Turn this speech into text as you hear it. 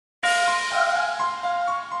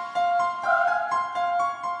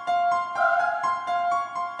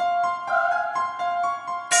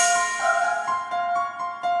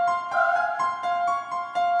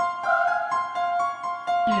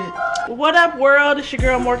What up, world? It's your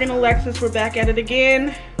girl Morgan Alexis. We're back at it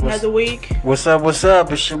again. Another week. What's up? What's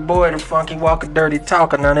up? It's your boy, the Funky Walker, Dirty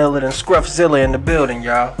Talker, none other than Scruffzilla in the building,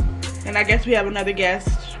 y'all. And I guess we have another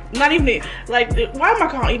guest. Not even like, why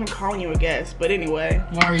am I even calling you a guest? But anyway,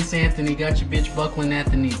 Maurice Anthony got your bitch buckling at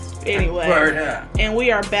the knees. Anyway, Word up. And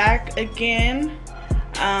we are back again.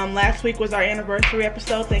 Last week was our anniversary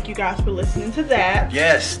episode. Thank you guys for listening to that.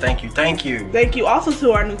 Yes, thank you, thank you. Thank you also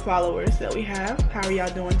to our new followers that we have. How are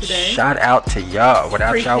y'all doing today? Shout out to y'all. Without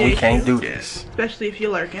Appreciate y'all, we can't you. do this. Especially if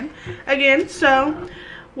you're lurking. Again, so,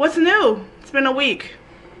 what's new? It's been a week.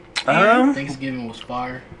 Thanksgiving was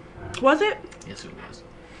fire. Was it? Yes, it was.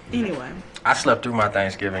 Anyway. I slept through my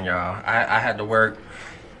Thanksgiving, y'all. I had to work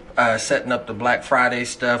setting up the Black Friday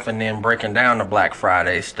stuff and then breaking down the Black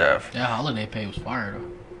Friday stuff. That holiday pay was fire, though.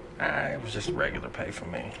 It was just regular pay for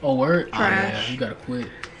me. Oh, word? Trash. Oh, yeah, you gotta quit.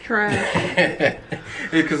 Trash.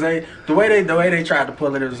 Because the way they tried to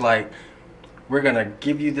pull it, it was like, we're gonna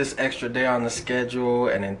give you this extra day on the schedule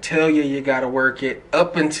and then tell you gotta work it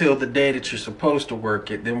up until the day that you're supposed to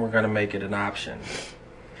work it. Then we're gonna make it an option,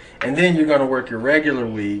 and then you're gonna work your regular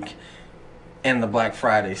week and the Black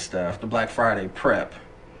Friday stuff, the Black Friday prep.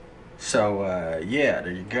 So yeah,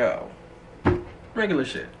 there you go. Regular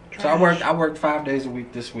shit. Trash. So I worked 5 days a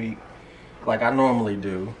week this week, like I normally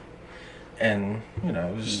do. And, you know,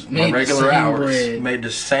 it was my Made the regular same hours. bread. Made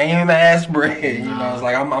the same ass bread. You know, Nah. it's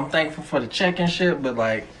like I'm thankful for the check and shit, but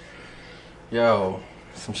like, yo,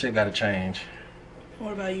 some shit gotta change.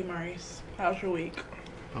 What about you, Maurice? How's your week?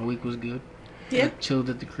 My week was good. Yeah. I chilled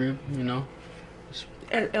at the crib, you know.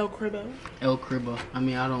 At El Cribbo. El Cribbo. I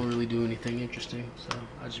mean, I don't really do anything interesting, so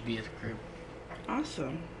I just be at the crib.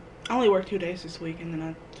 Awesome. I only worked 2 days this week and then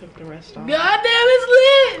I took the rest off. God damn, it's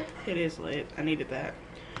lit! It is lit. I needed that.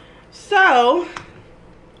 So,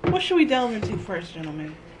 what should we delve into first,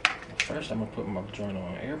 gentlemen? First, I'm gonna put my joint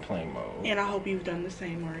on airplane mode. And I hope you've done the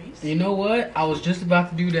same, Maurice. You know what? I was just about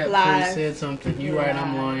to do that before Live. you said something. You right,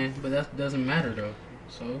 I'm Live. lying. But that doesn't matter, though.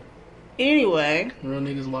 So, Anyway, real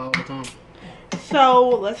niggas lie all the time. so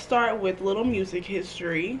let's start with little music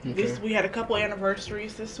history. Okay. We had a couple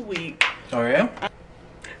anniversaries this week. Oh yeah?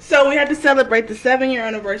 So we had to celebrate the 7-year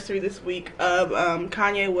anniversary this week of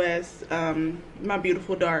Kanye West, My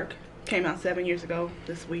Beautiful Dark. Came out 7 years ago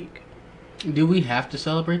this week. Do we have to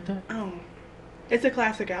celebrate that? Oh, it's a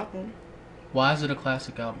classic album. Why is it a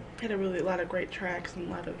classic album? Had a lot of great tracks and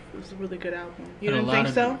it was a really good album. You Had a didn't lot think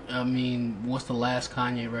of- so? I mean, what's the last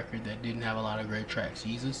Kanye record that didn't have a lot of great tracks?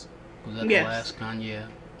 Jesus? Was that Yes. the last Kanye?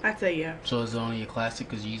 I'd say yeah. So is it only a classic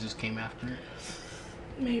because Jesus came after it?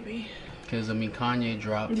 Maybe. Because, I mean, Kanye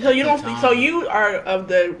dropped... So you at don't the think? time- So you are of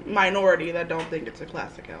the minority that don't think it's a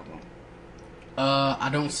classic album. I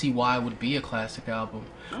don't see why it would be a classic album.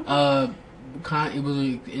 Okay. It was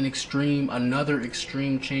another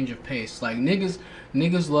extreme change of pace. Like,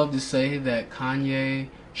 niggas love to say that Kanye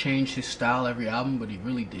changed his style every album, but he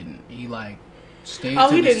really didn't. He, like, stayed Oh,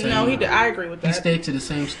 to he the didn't same... know. He did. I agree with He that. stayed to the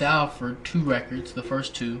same style for 2 records, the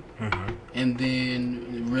first 2. Mm-hmm. And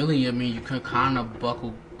then, really, I mean, you could kind of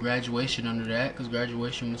buckle Graduation under that, because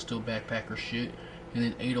Graduation was still backpacker shit. And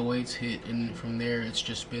then 808s hit, and from there, it's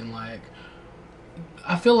just been like...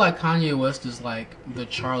 I feel like Kanye West is like the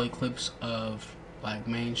Charlie Clips of, like,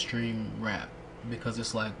 mainstream rap. Because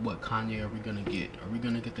it's like, what Kanye are we gonna get? Are we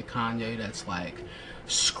gonna get the Kanye that's, like,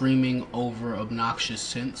 screaming over obnoxious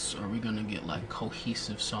synths? Or are we gonna get, like,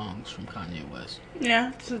 cohesive songs from Kanye West?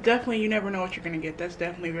 Yeah. So definitely, you never know what you're gonna get. That's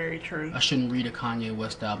definitely very true. I shouldn't read a Kanye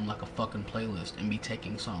West album like a fucking playlist and be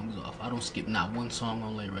taking songs off. I don't skip not one song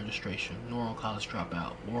on Late Registration, nor on College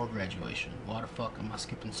Dropout, or Graduation. Why the fuck am I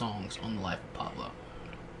skipping songs on The Life of Pablo?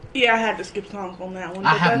 Yeah, I had to skip songs on that one.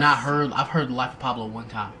 I but have not that's- heard. I've heard The Life of Pablo one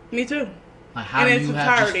time. Me too. Like, how In do its you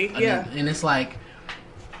have entirety, just, yeah. And it's like,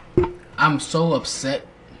 I'm so upset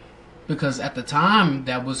because at the time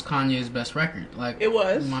that was Kanye's best record. Like, It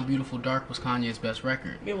was. My Beautiful Dark was Kanye's best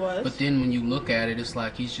record. It was. But then when you look at it, it's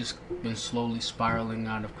like he's just been slowly spiraling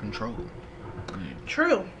out of control.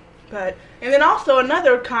 True. But and then also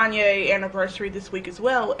another Kanye anniversary this week as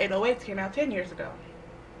well. 808s came out 10 years ago.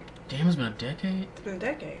 Damn, it's been a decade. It's been a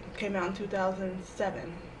decade. Came out in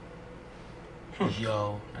 2007.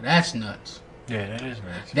 Yo, now that's nuts. Yeah, that is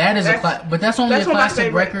nice. That is but that's only That's a one of my classic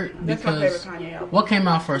favorite- record That's my because favorite Kanye album. what came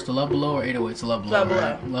out first, The Love Below or 808s? Love Below, Love Below.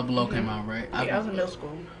 right? Love Below came out, right? Yeah, I was in middle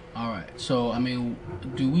school. All right. So, I mean,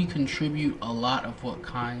 do we contribute a lot of what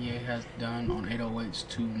Kanye has done on 808s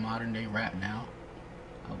to modern day rap now?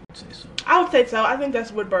 say so. I would say so. I think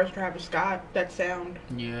that's what birthed Travis Scott. That sound.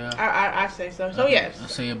 Yeah. I say so. So yes. I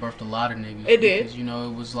say it birthed a lot of niggas. It did. Because, you know,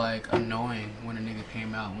 it was like annoying when a nigga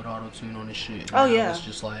came out with auto-tune on his shit. Oh, Now yeah. It's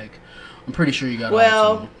just like, I'm pretty sure you got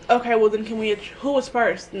Well, auto-tune. okay, well then can we, who was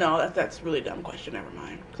first? No, that's really a dumb question, never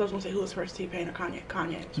mind. Because I was going to say who was first, T-Pain or Kanye?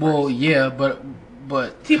 Kanye was first. Well, yeah, but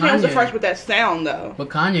T-Pain was the Kanye- first with that sound, though. But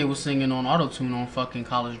Kanye was singing on auto-tune on fucking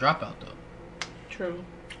College Dropout, though. True.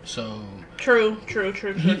 So... True.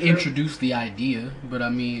 He introduced the idea, but I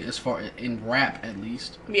mean, as far in rap at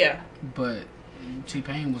least. Yeah. But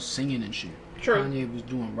T-Pain was singing and shit. True. Kanye was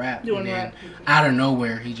doing rap. Doing and then rap. out of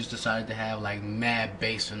nowhere, he just decided to have like mad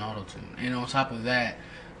bass and auto-tune. And on top of that,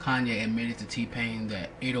 Kanye admitted to T-Pain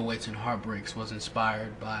that 808s and Heartbreaks was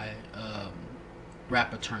inspired by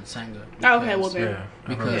rapper turned singer. Okay, well then. Yeah,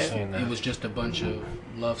 I've heard Because seen that. it was just a bunch of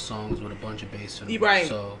love songs with a bunch of bass in them. Right,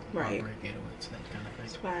 So right. Heartbreak, 808s, that kind of thing.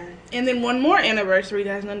 Fine. And then one more anniversary that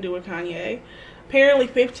has nothing to do with Kanye. Apparently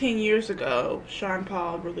 15 years ago, Sean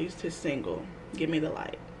Paul released his single, Give Me the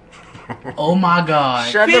Light. Oh my god.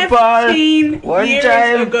 Shut the bar 15 one years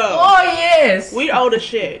time. ago. Oh yes. We old as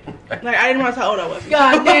shit. Like, I didn't want to how old I was.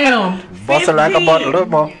 God damn. Bustle like a 15. bottle of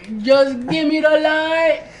more. Just give me the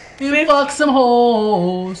light and fuck some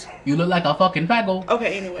hoes. You look like a fucking faggot.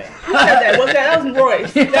 Okay, anyway. Who said that? That was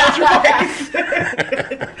Royce. That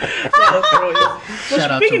was Royce. Well,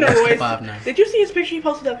 Shout out speaking to of Royce Royce, 5'9". did you see his picture he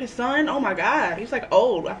posted of his son? Oh my god. He's like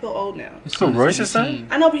old. I feel old now. His So son is Royce's 17.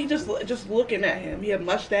 I know, but he just looking at him. He had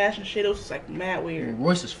mustache and shit. It was just like mad weird.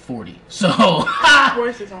 Royce is 40. So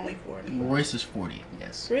Royce is only 40. Royce is 40.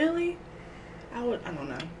 Yes. Really? I don't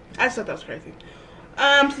know. I just thought that was crazy.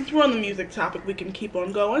 Since we're on the music topic, we can keep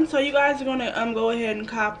on going. So you guys are gonna go ahead and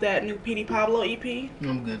cop that new Petey Pablo EP.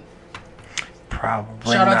 I'm good.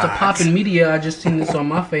 Probably Shout out to not. Poppin' Media. I just seen this on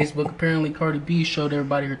my Facebook. Apparently Cardi B showed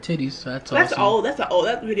everybody her titties. So that's awesome. Old.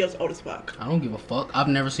 That video's old as fuck. I don't give a fuck. I've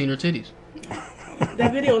never seen her titties.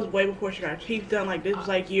 That video was way before she got teeth done. Like this was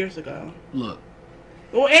like years ago. Look.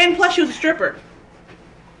 Well, and plus she was a stripper.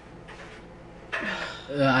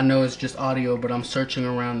 I know it's just audio, but I'm searching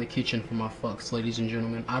around the kitchen for my fucks, ladies and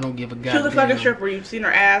gentlemen. I don't give a She goddamn. was a fucking stripper. You've seen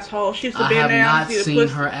her asshole. She used to I bend have down. not see the seen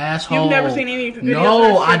pussy. her asshole. You've never seen any of her videos?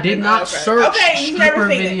 No, of her I did stripping? not Okay. search Okay, you've never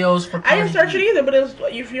stripper seen it. videos for I Cardi didn't search it B. either, but it was,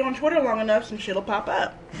 if you're on Twitter long enough, some shit'll pop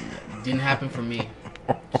up. Didn't happen for me.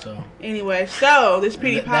 So Anyway, so this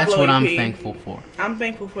Petey Pablo that's what EP. I'm thankful for. I'm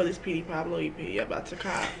thankful for this Petey Pablo EP about to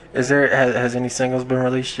cop. Is there has any singles been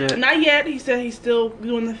released yet? Not yet. He said he's still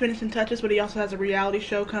doing the finishing touches, but he also has a reality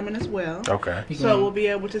show coming as well. Okay. He So going- we'll be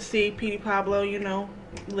able to see Petey Pablo,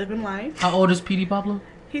 living life. How old is Petey Pablo?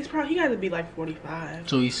 He got to be like 45.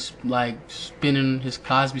 So he's like spinning his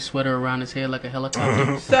Cosby sweater around his head like a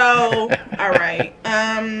helicopter. So, all right.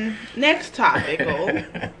 Next topic.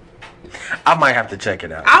 I might have to check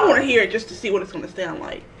it out. I want to hear it just to see what it's going to sound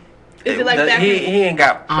like. Is it like that? He ain't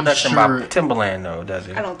got I'm production sure- by Timbaland though, does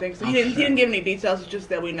he? I don't think so. I'm He didn't. sure. He didn't give any details. It's just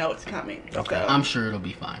that we know it's coming. Okay. So, I'm sure it'll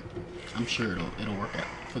be fine. I'm sure it'll work out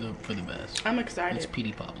for the best. I'm It's excited.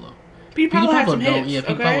 Petey Pablo. Petey Pablo has some don't. hits. Yeah,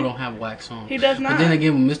 Petey Okay? Pablo don't have whack songs. He does But not. then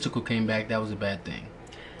again, when Mystical came back, that was a bad thing.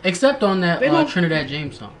 Except on that They don't- Trinidad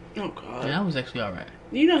James song. Oh God. Yeah, that was actually alright.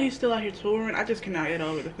 You know he's still out here touring. I just cannot get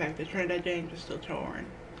over the fact that Trinidad James is still touring.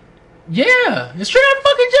 Yeah, it's Trinidad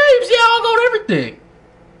fucking James. Yeah, I'll go to everything.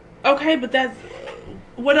 Okay, but that's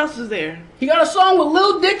what else is there? He got a song with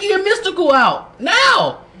Lil Dicky and Mystical out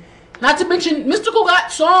now. Not to mention, Mystical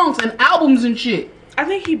got songs and albums and shit. I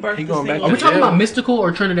think he birthed He the going back single. Are we to talking jail. about Mystical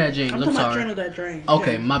or Trinidad James? I'm I'm talking about sorry. Trinidad James.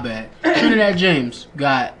 Okay, my bad. Trinidad James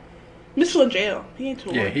got. He's still in jail. He ain't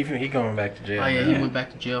touring. Yeah, he going back to jail. Oh yeah, now. he went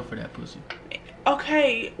back to jail for that pussy.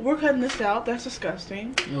 Okay, we're cutting this out. That's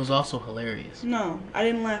disgusting. It was also hilarious. No, I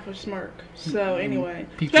didn't laugh or smirk. So anyway,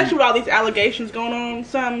 People- especially with all these allegations going on,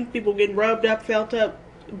 some people getting rubbed up, felt up,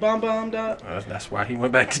 bombed up. That's why he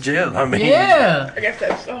went back to jail. I mean, Yeah, I guess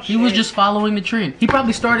that's. Oh, he was shit. just following the trend. He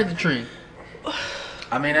probably started the trend.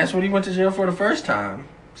 I mean that's what he went to jail for the first time.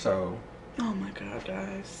 So Oh my god,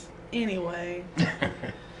 guys. Anyway.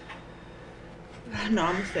 No,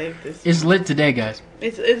 I'm gonna save this. It's lit today, guys.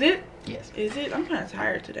 Is it? Yes. Is it? I'm kind of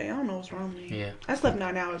tired today. I don't know what's wrong with me. Yeah. I slept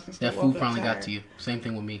 9 hours and still That woke food up finally got tired. to you. Same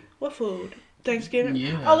thing with me. What food? Thanksgiving?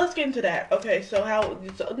 Yeah. Oh, let's get into that. Okay, so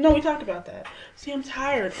no, we talked about that. See, I'm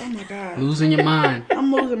tired. Oh my god. Losing your mind.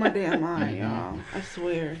 I'm losing my damn mind, y'all. I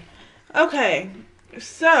swear. Okay,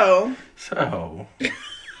 so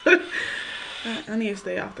I need to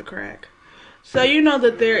stay off the crack. So you know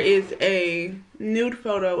that there is a nude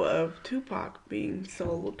photo of Tupac being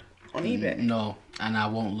sold on eBay. No, and I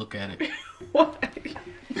won't look at it. Why?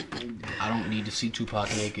 I don't need to see Tupac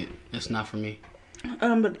naked. It's not for me.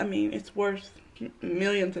 But I mean, it's worth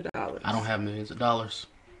Millions of dollars. I don't have millions of dollars.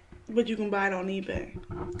 But you can buy it on eBay.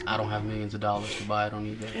 I don't have millions of dollars to buy it on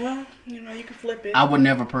eBay. Well, you know, you can flip it. I would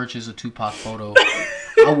never purchase a Tupac photo.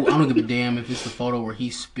 I don't give a damn if it's the photo where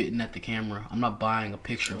he's spitting at the camera. I'm not buying a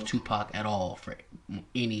picture of Tupac at all for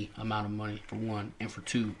any amount of money, for one. And for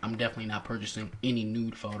two, I'm definitely not purchasing any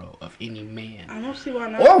nude photo of any man. I don't see why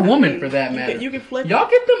not. Or woman, for that matter. You can flip Y'all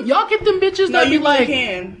it. Y'all get them bitches No, that be you like...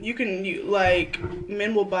 can.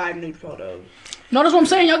 Men will buy nude photos. No, that's what I'm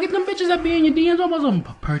saying. Y'all get them bitches that be in your DMs almost on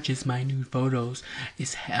purchase my nude photos.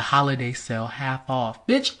 It's a holiday sale, half off.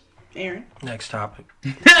 Bitch. Aaron. Next topic.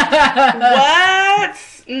 What?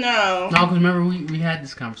 No. No, because remember we had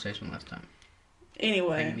this conversation last time.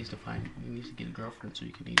 Anyway. He needs to get a girlfriend so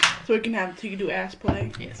you can eat that. So you can do ass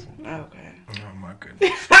play? Yes. Okay. Oh my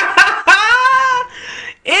goodness.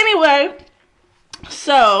 Anyway.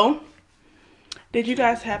 So, did you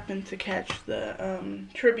guys happen to catch the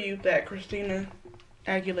tribute that Christina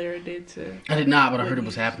Aguilera did to... I did not, but I heard it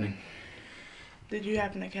was happening. Did you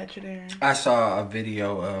happen to catch it, Aaron? I saw a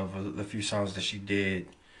video of the few songs that she did.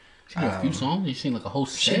 She did a few songs? You seen like a whole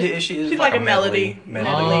set? She's like a melody.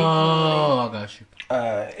 Oh, I got you.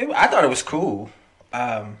 I thought it was cool.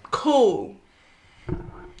 Cool.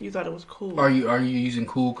 You thought it was cool. Are you using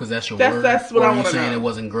cool because that's your word? That's what I want to know. Or are you saying it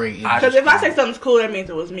wasn't great? Because if I say something's cool, that means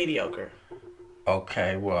it was mediocre.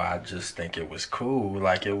 Okay, well, I just think it was cool.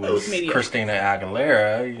 Like it was mediocre. Christina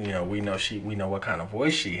Aguilera. You know, we know what kind of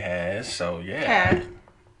voice she has. So yeah. Had.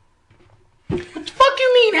 What the fuck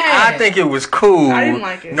you mean, I think it was cool. I didn't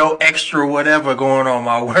like it. No extra whatever going on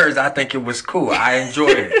my words. I think it was cool. I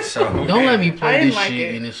enjoyed it. So don't let me play this like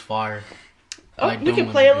shit it. and it's fire. Oh, Like, we can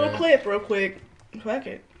play a little clip real quick. Fuck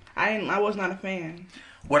it. I was not a fan.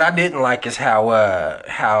 What I didn't like is how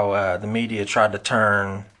the media tried to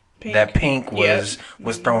turn Pink. that Pink was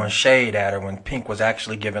throwing shade at her when Pink was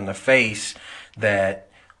actually giving the face that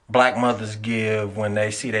black mothers give when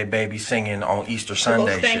they see their baby singing on Easter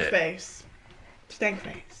Sunday Stank shit. face. Stank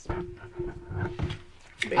face.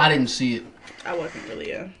 I didn't see it. I wasn't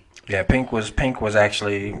really Yeah, Pink was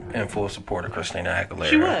actually in full support of Christina Aguilera.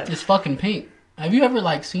 She was. It's fucking Pink. Have you ever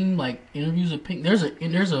like seen like interviews of Pink? There's a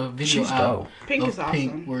video She's out dope. Pink of is awesome.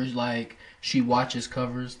 Pink where it's like she watches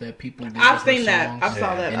covers that people do. I've with her seen that. songs, I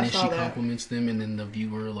saw that. and I then saw she that. compliments them, and then the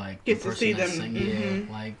viewer like Gets the to see person them. that's singing. Mhm.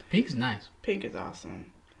 Yeah, like Pink's nice. Pink is awesome.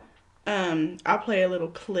 I'll play a little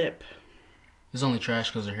clip. It's only trash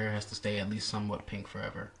because her hair has to stay at least somewhat pink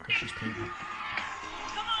forever because she's pink. Come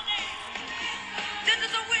on in. This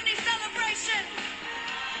is a Whitney celebration.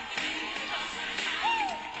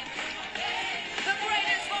 The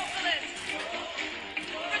greatest vocalist.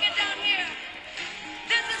 Bring it down here.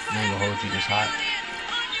 This is for I ain't gonna hold you this hot.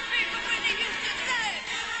 on your feet for Whitney Houston.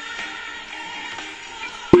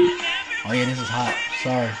 Oh yeah, this is hot.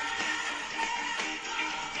 Sorry.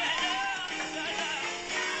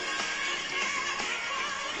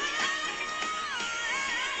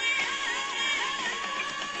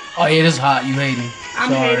 Oh yeah, this is hot. You hating?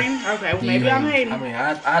 I'm Sorry. hating. Okay, well, You maybe I'm hating. hating. I mean,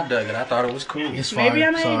 I dug it. I thought it was cool. It's fire. Maybe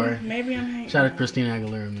I'm hating. Sorry. Maybe I'm hating. Shout out to Christina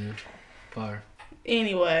Aguilera, man. Fire.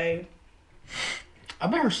 Anyway, I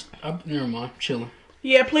bet her. Never mind. Chilling.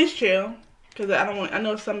 yeah, please chill, cause I don't want. I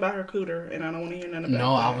know it's something about her cooter, and I don't want to hear nothing about.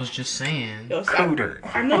 No, that. I was just saying. It was- Cooter.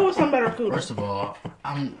 I know it was something about her cooter. First of all,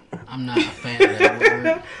 I'm not a fan of that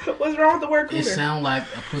word. What's wrong with the word It cooter? sounds like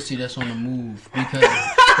a pussy that's on the move because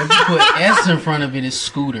if you put S in front of it, it's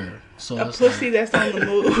scooter. So A it's pussy that's on the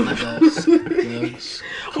move. like a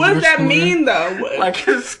What does that scooter. mean, though? Like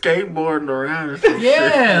his skateboarding around or some shit.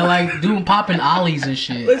 Yeah, like doing popping ollies and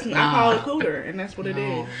shit. Listen, I call it Nah. cooter, and that's what it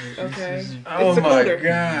No, is. it's- Okay, it's- Oh it's a my cooter.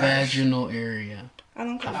 god. Vaginal area. I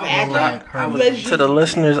don't call I it feel like her, To the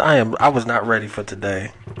listeners, I was not ready for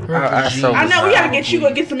today. her I so- I know we gotta get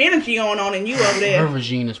probably- get some energy going on in you over Her there.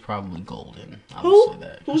 vagina's probably golden. I Who? would say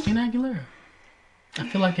that. Who's- Christina Aguilera. I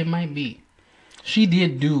feel like it might be. She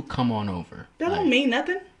did do "Come On Over." That Like, don't mean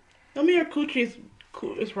nothing. Don't mean her coochie is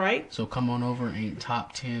cool. It's right. So "Come On Over" ain't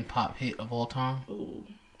top 10 pop hit of all time. Ooh,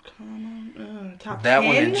 come on, top That 10?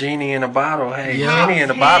 one and Genie in a Bottle. Hey, Yeah. Genie in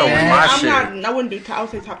a Top Bottle was 10? my I'm shit. not. I wouldn't do. I would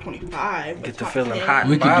say top 25. but Get to top feeling 10. hot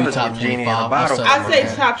We and could do bothered top with Genie in a 25. Bottle. I'll I'd say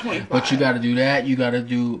Okay. top 25. But you got to do that. You got to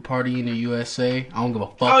do "Party in the USA." I don't give a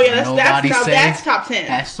fuck. Oh yeah, what nobody that's says. top 10.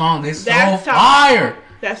 That song is That's so top- fire.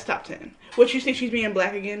 That's top 10. What you think she's being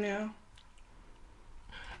black again now?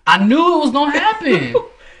 I knew it was gonna happen.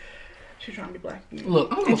 She's trying to be black again.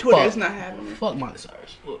 Look, I'm and gonna Twitter fuck. is not having it. Fuck Miley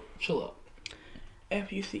Cyrus. Look, chill up.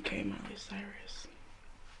 F-U-C-K Miley Cyrus.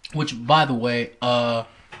 Which, by the way,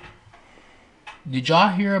 Did y'all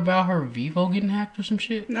hear about her Vivo getting hacked or some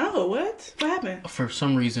shit? No, what? What happened? For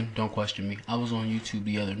some reason, don't question me. I was on YouTube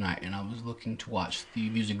the other night and I was looking to watch the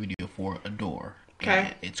music video for Adore. Okay.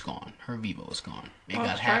 And it's gone. Her Vivo is gone. It got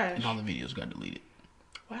it's hacked trash. and all the videos got deleted.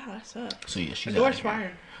 Wow, that sucks. So yeah, she's Adore's out of here.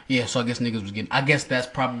 fire. Yeah, so I guess niggas was getting. I guess that's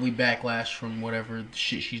probably backlash from whatever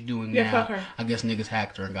shit she's doing Yeah, now. fuck her. I guess niggas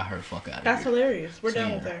hacked her and got her the fuck out of That's here. hilarious. We're So, done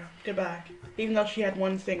yeah. with her. Goodbye. Even though she had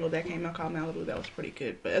one single that came out called Malibu, that was pretty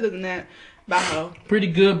good. But other than that, bye ho. Pretty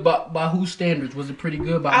good by whose standards? Was it pretty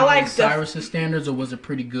good by I like Miley Cyrus's standards, or was it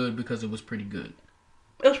pretty good because it was pretty good?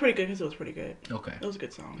 It was pretty good because it was pretty good. Okay, It was a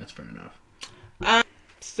good song. that's fair enough.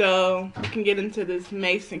 So we can get into this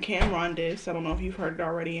Mace and Cameron diss. I don't know if you've heard it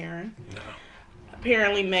already, Aaron. No.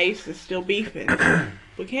 Apparently Mace is still beefing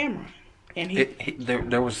with Cameron. And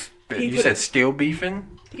There was. He You put- said still beefing?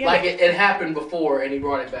 yeah, Like it happened before, and he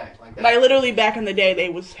brought it back like that. like literally back in the day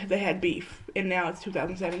they had beef, and now it's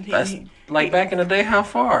 2017. That's like back in the day. How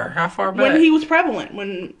far? How far back? when he was prevalent,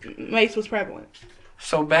 when Mace was prevalent,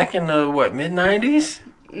 So back in the what, mid '90s?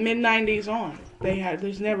 mid 90s on,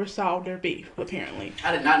 there's never solved their beef apparently.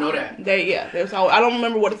 I did not know that. There's all, I don't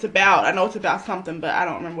remember what it's about. I know it's about something, but I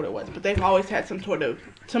don't remember what it was. But they've always had some sort of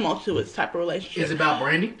tumultuous type of relationship. Is it about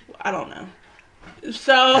Brandy? I don't know.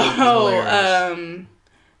 So, hilarious.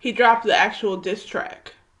 he dropped the actual diss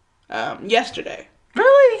track yesterday.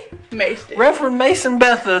 Really? Mace did. Reverend Mason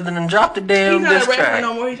Betha then dropped the damn He's not diss a reverend track.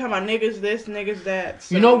 no more. He's talking about niggas this, niggas that.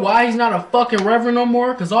 So. You know why he's not a fucking reverend no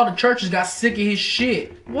more? Because all the churches got sick of his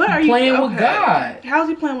shit. What He are you playing with God? How's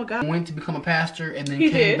he playing with God? Went to become a pastor and then He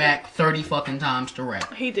came did. back 30 fucking times to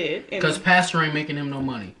rap. He did. And Because pastor ain't making him no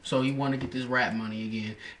money. So he want to get this rap money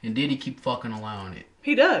again. And did he keep fucking allowing it?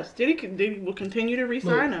 he does. Did he will continue to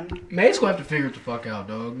re-sign him? Mace gonna have to figure it the fuck out,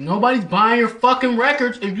 dog. Nobody's buying your fucking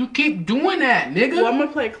records if you keep doing that, nigga. Well, I'm gonna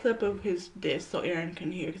play a clip of his diss so Aaron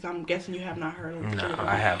can hear, because I'm guessing you have not heard it. No,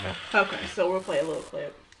 I haven't. Okay, so we'll play a little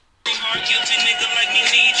clip. Hard guilty nigga like me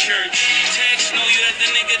need church. Tax know you as the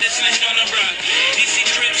nigga that snitched on the rock. DC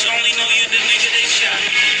Crips only know you the nigga they shot.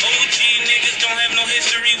 OG niggas don't have no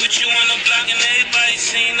history with you on the block, and everybody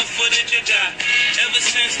seen the footage you got. Ever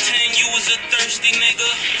since 10 you was a thirsty nigga.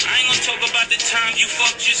 I ain't gonna talk about the time you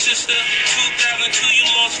fucked your sister. 2002 you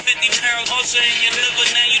lost 50 pounds also in your liver.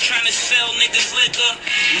 Now you trying to sell niggas liquor.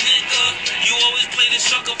 Nigga, you always play the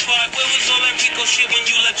sucker part. Where was all that Rico shit when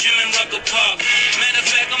you left Jim and Rucker Park? Matter of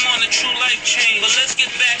fact, I'm on a true life change. But let's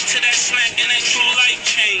get back to that smack and that true life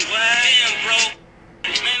change. Damn, bro.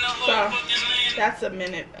 Man, the whole So, fucking land. that's a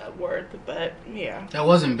minute worth, but yeah. That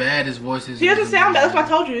wasn't bad. His voice is. He doesn't sound bad. That's what I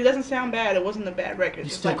told you. He doesn't sound bad. It wasn't a bad record.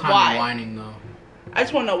 He's It's still like, kind why? of whining though. I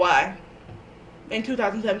just want to know why. In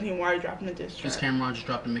 2017, why are you dropping a diss Just track? Cameron just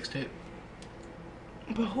dropped a mixtape.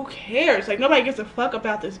 But who cares? Like, nobody gives a fuck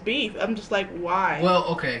about this beef. I'm just like, why? Well,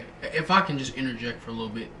 okay. If I can just interject for a little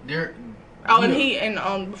bit, there. Oh, and you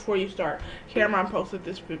know- before you start, Cameron posted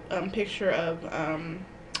this picture of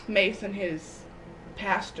Mace in his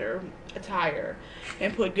pastor attire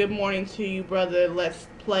and put "Good morning to you, brother. Let's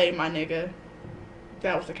play, my nigga."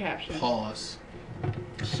 That was the caption. Pause.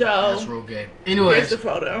 That's So real gay. here's Anyways, the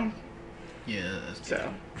photo. yeah. That's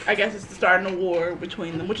So I guess it's starting a war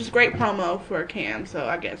between them, which is great promo for Cam. So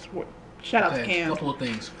I guess shout out to Okay, a Cam. couple of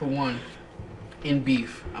things. For one, in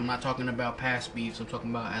beef, I'm not talking about past beefs. I'm talking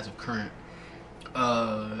about as of current.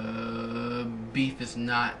 Beef is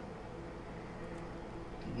not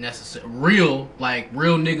necessary. Real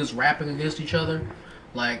niggas rapping against each other,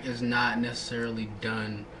 like, is not necessarily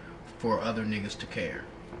done for other niggas to care.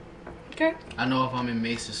 Okay. I know if I'm in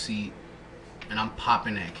Mace's seat and I'm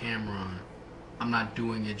popping that Cameron, I'm not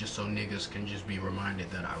doing it just so niggas can just be reminded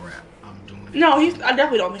that I rap. I'm doing it. No, I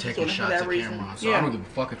definitely don't think he's Taking doing it for shots that at reason. Cameron. So Yeah. I don't give a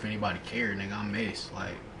fuck if anybody cared, nigga. I'm Mace.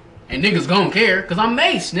 Like, and niggas gonna care, cause I'm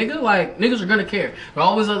Mace, nigga. Like, niggas are gonna care. There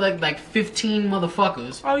always are like 15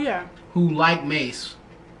 motherfuckers Oh yeah. who like Mace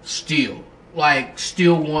still. Like,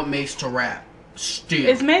 still want Mace to rap. Still.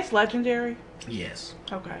 Is Mace legendary? Yes.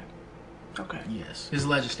 Okay. Okay. Yes. His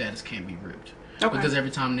legend status can't be ripped. Okay. Because every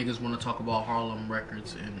time niggas want to talk about Harlem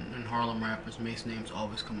records and Harlem rappers, Mace names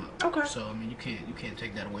always come up. Okay. So I mean, you can't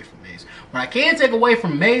take that away from Mace. What I can take away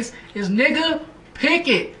from Mace is, nigga, pick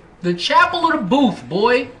it. The chapel or the booth,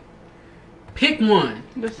 boy. Pick one.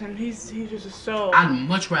 Listen, he's just so. I'd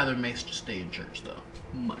much rather Mace just stay in church though.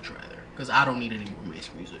 Much rather, because I don't need any more Mace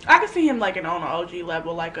music. I can see him like on an OG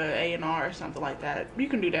level, like a A&R or something like that. You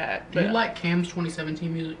can do that. Do But you like Cam's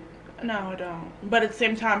 2017 music? No, I don't. But at the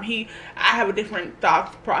same time, I have a different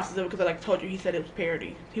thought process of it, because, like I told you, he said it was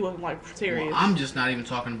parody. He wasn't like serious. Well, I'm just not even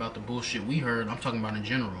talking about the bullshit we heard. I'm talking about in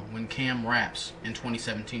general. When Cam raps in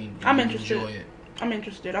 2017, do I'm you interested. enjoy it? I'm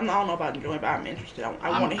interested. I don't know about enjoying, but I'm interested.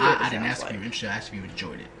 I want to hear what it I didn't sounds ask like. if you were interested. I asked if you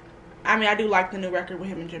enjoyed it. I mean, I do like the new record with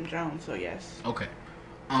him and Jim Jones, so yes. Okay.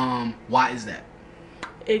 Why is that?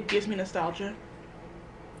 It gives me nostalgia.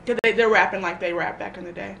 Cause they're rapping like they rapped back in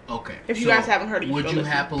the day. Okay. If you guys haven't heard it, would you listen.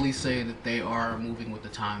 happily say that they are moving with the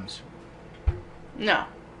times? No,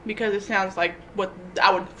 because it sounds like what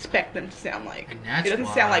I would expect them to sound like. And that's it doesn't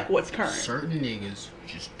why sound like what's current. Certain niggas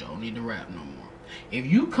just don't need to rap no more. If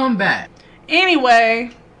you come back. Anyway,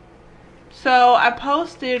 so I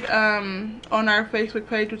posted on our Facebook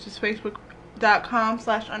page, which is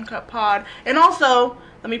facebook.com/uncutpod, and also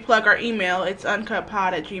let me plug our email. It's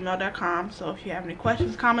uncutpod@gmail.com. So if you have any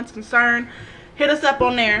questions, comments, concern, hit us up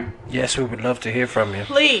on there. Yes, we would love to hear from you.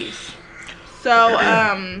 Please. So,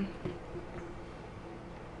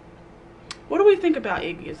 what do we think about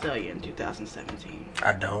Iggy Azalea in 2017?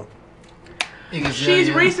 I don't.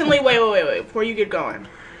 She's recently, wait, before you get going.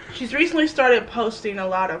 She's recently started posting a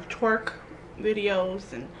lot of twerk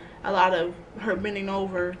videos and a lot of her bending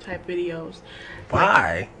over type videos.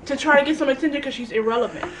 Why? To try to get some attention because she's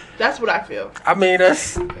irrelevant. That's what I feel. I mean,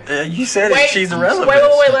 that's you said it. She's irrelevant.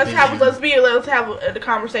 Wait. Let's have the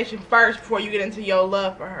conversation first before you get into your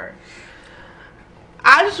love for her.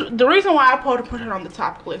 The reason why I put her on the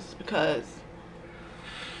topic list is because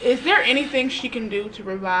is there anything she can do to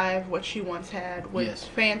revive what she once had with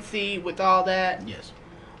Fancy, with all that? Yes.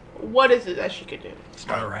 What is it that she could do?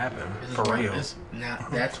 Start rapping for real. Now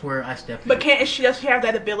that's where I step in. But does she have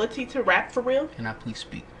that ability to rap for real? Can I please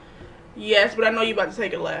speak? Yes, but I know you about to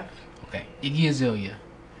take it left. Okay, Iggy Azalea.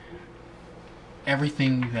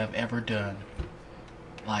 Everything you have ever done,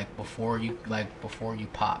 before you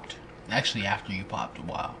popped. Actually, after you popped a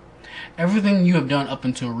while. Everything you have done up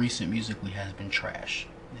until recent musically has been trash.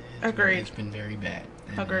 Agreed. It's been very bad.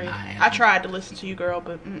 Agreed. I tried to listen to you, girl,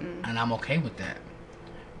 but and I'm okay with that.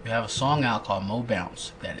 You have a song out called Mo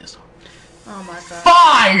Bounce that is oh my god,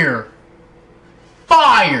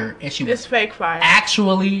 fire, and she was fake fire.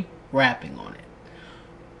 Actually rapping on it.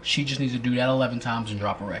 She just needs to do that 11 times and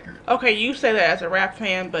drop a record. Okay, you say that as a rap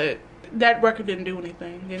fan, but that record didn't do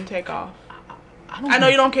anything. Didn't take off. I know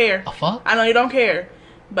you don't care. A fuck? I know you don't care.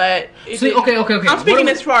 But see, okay. I'm speaking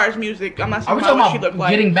as far as music. I'm not talking about what about she looked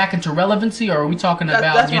like. Getting back into relevancy, or are we talking about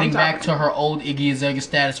that's getting back to her old Iggy Azalea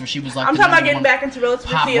status where she was like? I'm talking about getting back into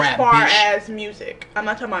relevancy as far bitch. as music. I'm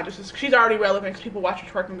not talking about just she's already relevant because people watch her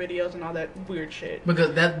twerking videos and all that weird shit.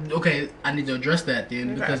 Because I need to address that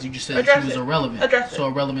then because you just said she was irrelevant. Address it. So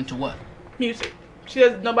irrelevant to what? Music.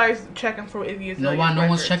 Nobody's checking for Iggy Azalea. No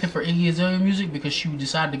one's checking for Iggy Azalea music because she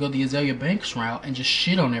decided to go the Azalea Banks route and just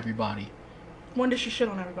shit on everybody. When did she shit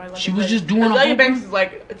on everybody? She was just doing Azalea Banks is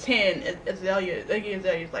like a 10. Iggy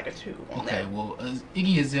Azalea is like a 2. Okay, well,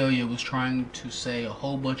 Iggy Azalea was trying to say a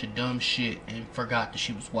whole bunch of dumb shit and forgot that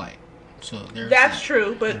she was white. So that's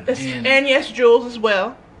true, but and yes, Jules as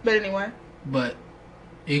well. But anyway. But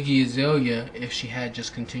Iggy Azalea, if she had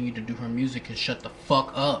just continued to do her music and shut the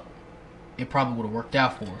fuck up, it probably would have worked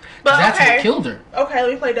out for her. But that's what killed her. Okay,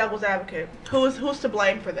 let me play devil's advocate. Who's to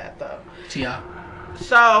blame for that though? T.I.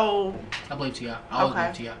 So I blame T.I. I always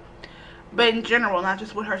blame T.I. But in general, not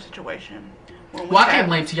just with her situation. Well, I can't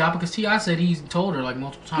blame T.I. because T.I. said he's told her like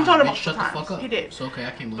multiple times. He told her multiple times. Shut the fuck up. He did. So okay,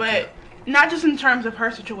 I can't blame But T.I. not just in terms of her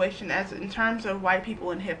situation, as in terms of white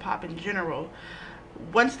people in hip hop in general.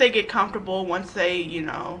 Once they get comfortable, once they,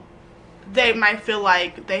 they might feel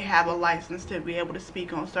like they have a license to be able to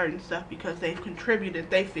speak on certain stuff because they've contributed,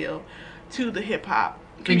 they feel, to the hip hop.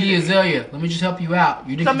 Iggy Azalea, let me just help you out.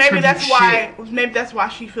 You didn't so maybe that's shit. why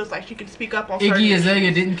she feels like she can speak up on certain Iggy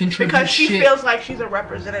Azalea didn't contribute because she shit. feels like she's a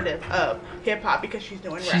representative of hip hop because she's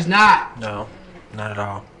doing rap. She's not. No, not at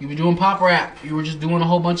all. You were doing pop rap. You were just doing a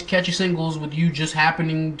whole bunch of catchy singles with you just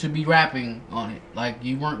happening to be rapping on it. Like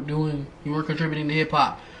you weren't contributing to hip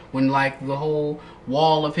hop. When like the whole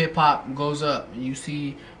wall of hip hop goes up and you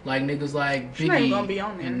see like niggas like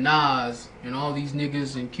Biggie and Nas and all these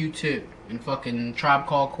niggas and Q-Tip and fucking Tribe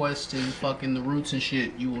Called Quest and fucking The Roots and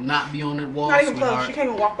shit, you will not be on that wall. Not even close. She can't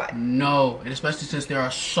even walk by. No, and especially since there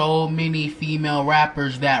are so many female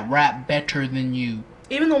rappers that rap better than you.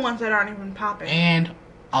 Even the ones that aren't even popping. And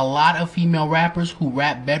a lot of female rappers who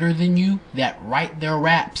rap better than you that write their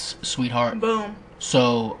raps, sweetheart. Boom.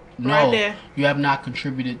 So no, right you have not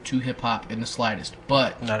contributed to hip hop in the slightest.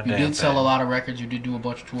 But you did sell a lot of records. You did do a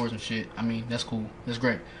bunch of tours and shit. I mean, that's cool. That's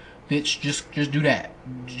great. Bitch, just do that.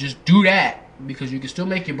 Just do that because you can still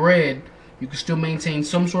make your bread. You can still maintain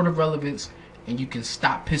some sort of relevance, and you can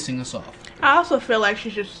stop pissing us off. I also feel like she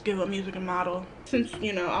should just give up music and model. Since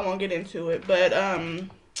I won't get into it, but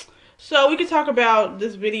so we could talk about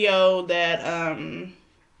this video that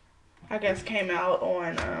I guess, came out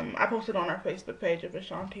on, I posted on our Facebook page of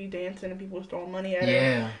Ashanti dancing and people was throwing money at her.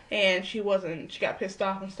 Yeah. And she got pissed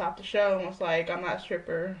off and stopped the show and was like, I'm not a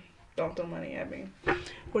stripper. Don't throw money at me.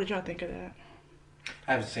 What did y'all think of that?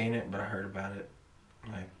 I haven't seen it, but I heard about it.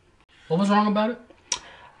 Like, What was wrong about it?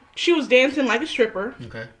 She was dancing like a stripper,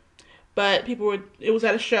 Okay. but it was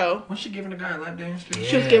at a show. was she giving the guy a lap dance? Too?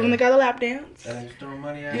 She was giving the guy the lap dance. And they was throwing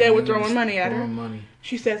money at her? They were throwing money at her. Throwing money.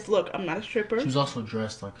 She says, look, I'm not a stripper. She was also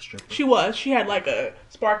dressed like a stripper. She was. She had like a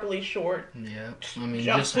sparkly short. Yeah. I mean,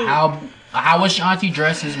 Jumpsuit. just how Ashanti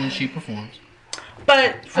dresses when she performs.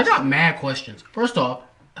 But I got mad questions. First off,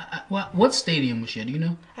 what stadium was she at? Do you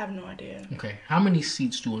know? I have no idea. Okay. How many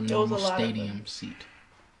seats do a normal lot of stadium seat?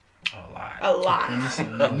 A lot. A lot.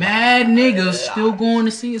 Mad niggas still going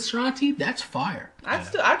to see Ashanti? That's fire.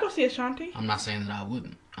 I'd go see Ashanti. I'm not saying that I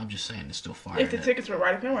wouldn't. I'm just saying it's still fire. If the tickets were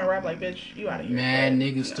right, if they weren't right, like, bitch, you out of here. Mad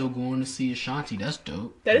niggas still going to see Ashanti. That's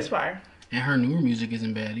dope. That is fire. And her newer music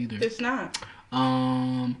isn't bad either. It's not.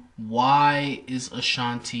 Why is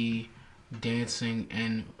Ashanti dancing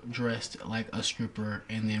and dressed like a stripper,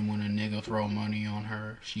 and then when a nigga throw money on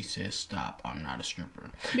her, she says, "Stop, I'm not a stripper."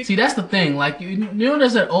 See, that's the thing. Like, you know,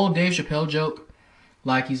 there's that old Dave Chappelle joke.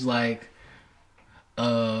 Like, he's like,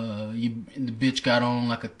 the bitch got on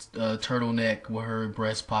like a turtleneck with her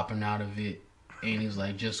breast popping out of it, and he's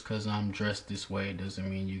like, just because I'm dressed this way doesn't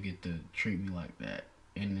mean you get to treat me like that.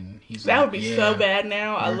 And then he's That like, would be yeah, so bad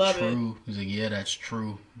now. I love true. He's like, yeah, that's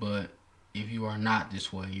true, but if you are not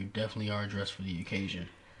this way, you definitely are dressed for the occasion.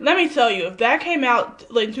 Let me tell you, if that came out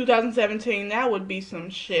like in 2017, that would be some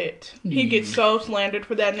shit. He gets so slandered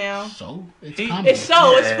for that now. So it's It's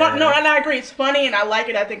fun. No, and I agree. It's funny, and I like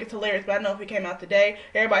it. I think it's hilarious. But I know if it came out today,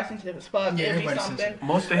 everybody's sensitive as fuck. Yeah, It'd be everybody's something. sensitive.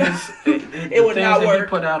 Most of his It would not that work. he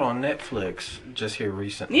put out on Netflix just here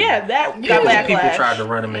recently. Yeah, that got backlash. People tried to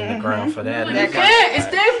run him in the ground for that. And It's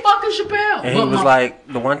Dave fucking Chappelle. he was like,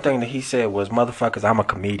 the one thing that he said was, "Motherfuckers, I'm a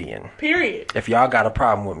comedian. Period. If y'all got a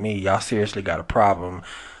problem with me, y'all seriously got a problem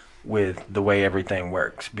with the way everything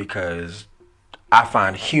works, because I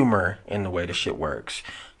find humor in the way the shit works.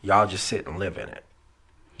 Y'all just sit and live in it."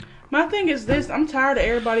 My thing is this: I'm tired of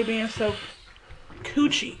everybody being so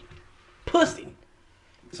coochie, pussy,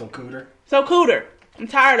 So cooter. so cooter. I'm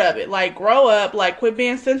tired of it. Like, grow up. Like, quit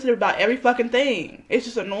being sensitive about every fucking thing. It's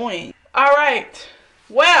just annoying. All right.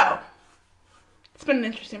 Well, it's been an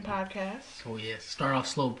interesting podcast. Oh yes, start off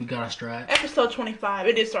slow. We got our stride. Episode 25.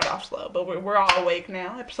 It did start off slow, but we're all awake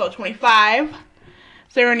now. Episode 25. Is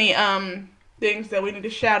there any things that we need to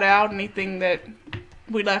shout out? Anything that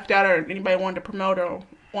we left out, or anybody wanted to promote or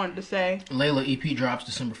wanted to say? Layla EP drops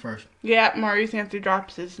December 1st. Yeah, Maurice Anthony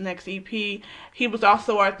drops his next EP. He was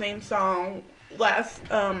also our theme song last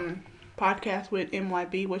podcast with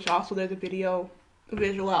MYB, which also there's a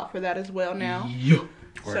visual out for that as well now. Yeah.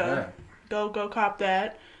 So go cop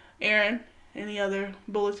that. Aaron, any other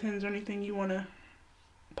bulletins or anything you want to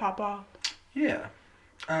pop off? Yeah.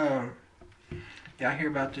 Y'all hear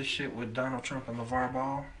about this shit with Donald Trump and LeVar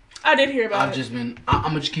Ball? I did hear about I've it. just been. I'm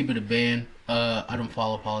gonna just keep it a band. I don't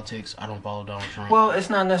follow politics. I don't follow Donald Trump. Well, it's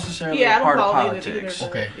not necessarily Yeah, I a don't part of follow politics. either.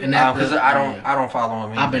 Okay, Yeah. and that Because I don't follow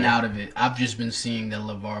him either. I've been out of it. I've just been seeing that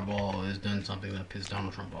LeVar Ball has done something that pissed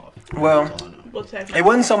Donald Trump off. Well, That's all I know. We'll take it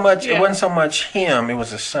wasn't so much. Yeah. It wasn't so much him. It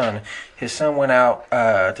was his son. His son went out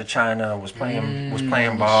to China. Was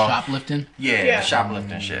playing ball. Shoplifting. Yeah, the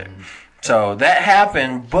shoplifting shit. So that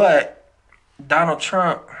happened, but Donald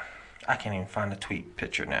Trump, I can't even find the tweet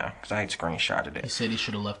picture now because I had screenshotted He it. said he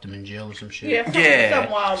should have left him in jail or some shit. Yeah, Yeah.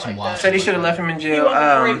 some wild Some like wild that. Said he should have left him in He jail.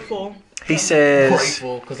 wasn't grateful. He says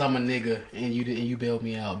Grateful because I'm a nigga and you bailed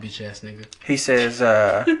me out, bitch ass nigga. he says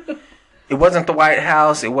it wasn't the White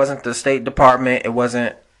House, it wasn't the State Department, it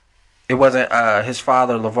wasn't his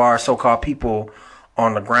father LeVar's so-called people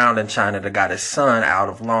on the ground in China that got his son out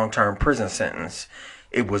of long-term prison sentence.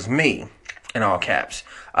 It was me, in all caps.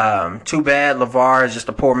 Too bad LeVar is just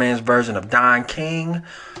a poor man's version of Don King,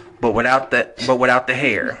 but without the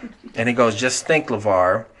hair. And he goes, just think,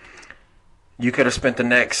 LeVar, you could have spent the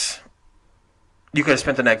next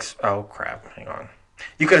oh crap, hang on.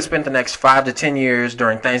 You could have spent the next 5 to 10 years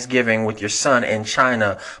during Thanksgiving with your son in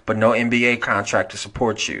China, but no NBA contract to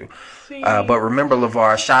support you. But remember,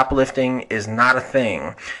 LeVar, shoplifting is not a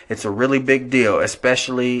thing. It's a really big deal,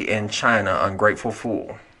 especially in China, ungrateful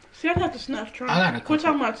fool. See, I got to snuff Trump. I got a couple. Quit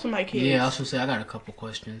talking about some of my kids. Yeah, I was gonna say I got a couple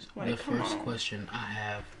questions. Like, The come first on. question I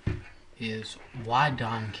have is why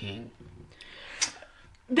Don King?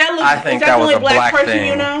 That looks, I think is that the was only a black person thing.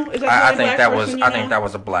 you know? Is that the I only think black that was person you I think know? that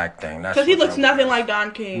was a black thing. Because he what looks that nothing was. like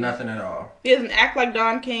Don King. Nothing at all. He doesn't act like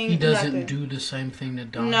Don King. He doesn't nothing. do the same thing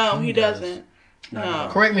that Don No, King he does. doesn't. No.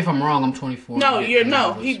 Correct me if I'm wrong. I'm 24. No,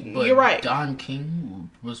 Yeah, you're right. Don King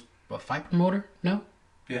was a fight promoter. No.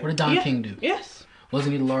 Yeah. What did Don King do? Yes.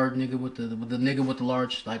 Wasn't he the large nigga with the nigga with the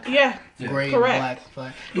large like Yeah. gray and Correct. black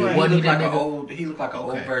flag? He Wasn't looked like the an nigga? old. He looked like an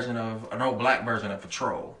old version of an old black version of a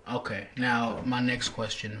troll. Okay. Now my next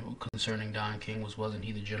question concerning Don King wasn't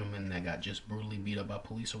he the gentleman that got just brutally beat up by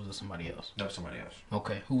police, or was it somebody else? No, somebody else.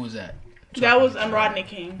 Okay. Who was that? That was Rodney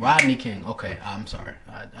King. Rodney King. Okay, I'm sorry.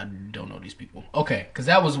 I don't know these people. Okay, because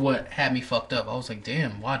that was what had me fucked up. I was like,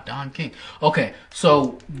 damn, why Don King? Okay,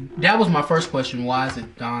 so that was my first question. Why is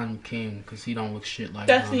it Don King? Because he don't look shit like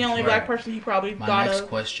That's Don the only King. black person he probably My thought next of.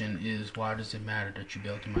 question is, why does it matter that you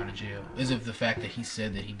bailed him out of jail? Is it the fact that he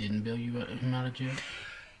said that he didn't bail him out of jail?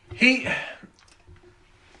 He,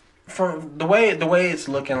 from the way it's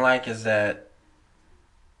looking like is that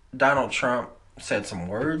Donald Trump said some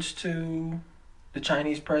words to the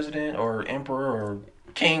Chinese president or emperor or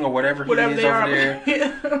king or whatever he is over there.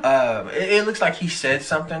 It looks like he said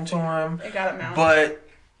something to him. They got him out. But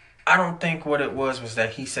I don't think what it was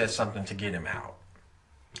that he said something to get him out.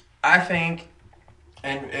 I think,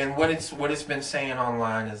 and what it's been saying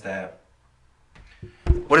online is that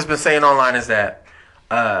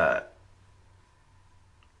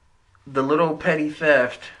the little petty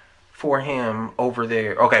theft for him over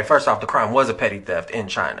there. Okay, first off, the crime was a petty theft in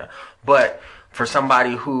China, but for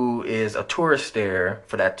somebody who is a tourist there,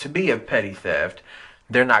 for that to be a petty theft,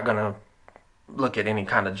 they're not gonna look at any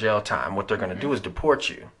kind of jail time. What they're gonna do is deport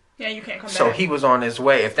you. Yeah, you can't come back. So he was on his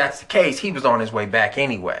way. If that's the case, he was on his way back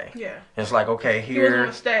anyway. Yeah. It's like, okay, He wasn't here.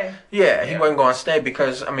 gonna stay. Yeah, he wasn't going to stay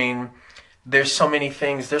because, I mean, there's so many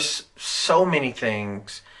things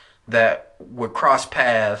that would cross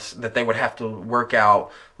paths that they would have to work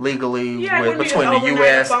out legally Yeah, it wouldn't be between an the overnight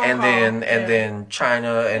U.S. phone and call. then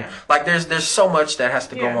China and like there's so much that has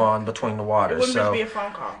to go on between the It waters. wouldn't So just be a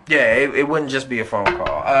phone call. yeah, it wouldn't just be a phone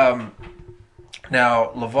call.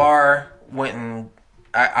 Now LeVar went and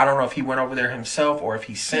I don't know if he went over there himself or if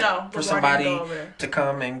he sent No, for LeVar somebody didn't go over there. to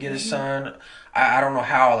come and get his son. I don't know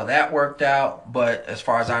how all of that worked out, but as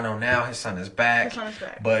far as I know now, his son is back. His son is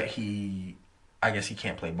back. But I guess he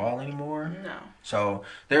can't play ball anymore. No. So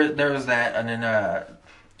there was that, and then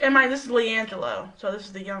And this is LeAngelo, so this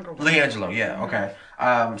is the younger one. LeAngelo, yeah,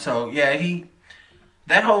 okay. So yeah,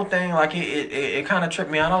 that whole thing, like it kind of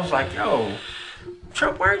tripped me out. I was like, yo,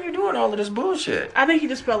 Trump, why are you doing all of this bullshit? I think he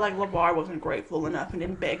just felt like LeVar wasn't grateful enough and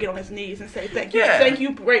didn't get on his knees and say thank you. Yeah. Thank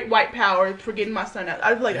you, great white power, for getting my son out.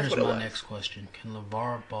 I feel like that's Here's what it my was. next question. Can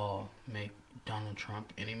LeVar Ball make Donald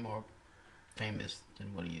Trump any more famous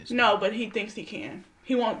than what he is? No, but he thinks he can.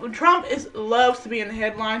 Trump loves to be in the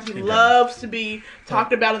headlines. He loves to be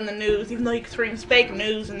talked about in the news, even though he screams fake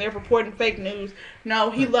news and they're reporting fake news. No,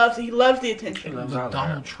 he loves the attention.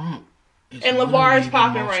 Donald Trump. And LeVar is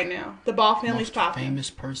popping right now. The Ball family's most popping. famous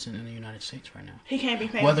person in the United States right now. He can't be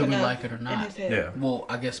famous Whether we enough like it or in not. his head. Yeah. Well,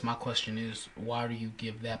 I guess my question is, why do you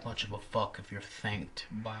give that much of a fuck if you're thanked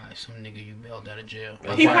by some nigga you bailed out of jail?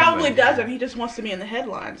 He probably doesn't. He just wants to be in the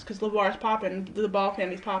headlines because LeVar's popping. The Ball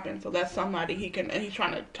family's popping. So that's somebody he can, and he's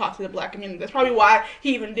trying to talk to the black community. That's probably why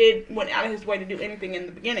he even went out of his way to do anything in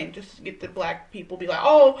the beginning, just to get the black people be like,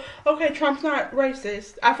 oh, okay, Trump's not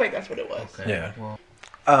racist. I think that's what it was. Okay. Yeah. Well,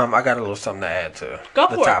 I got a little something to add to Go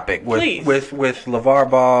the for it, topic please. with LeVar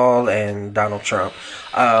Ball and Donald Trump.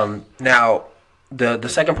 Now, the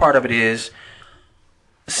second part of it is,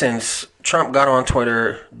 since Trump got on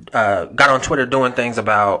Twitter doing things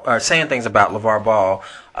about saying things about LeVar Ball,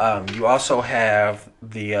 you also have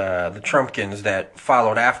the Trumpkins that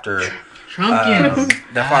followed after.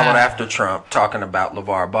 Trump talking about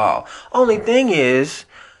LeVar Ball. Only thing is,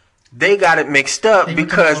 they got it mixed up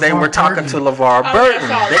because they were talking to LeVar Burton.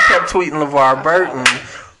 They kept tweeting LeVar Burton.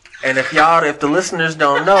 And if the listeners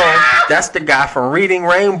don't know, that's the guy from Reading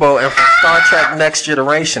Rainbow and from Star Trek Next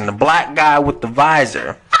Generation, the black guy with the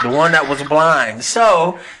visor, the one that was blind.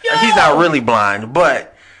 So he's not really blind,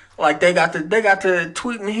 but like they got to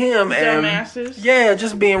tweeting him and Dumbasses. yeah,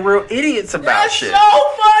 just being real idiots about that's shit. so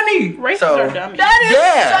funny. Racists So- are dummies. That is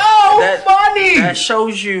so funny. That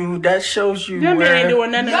shows you Them men where ain't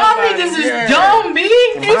doing nothing. to Y'all nobody. niggas is Yeah. dumb, B.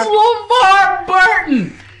 It's LeVar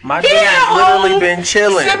Burton. my He dude at has literally home been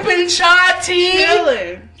chilling. Sipping chai tea.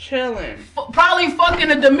 Chilling. Probably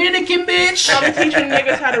fucking a Dominican bitch. Probably teaching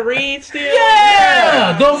niggas how to read still.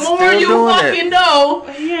 Yeah. The more Still you doing fucking it. know.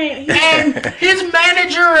 He ain't. And his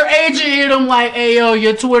manager or agent hit him like, hey, yo,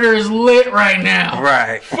 your Twitter is lit right now.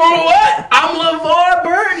 Right. For what? I'm LeVar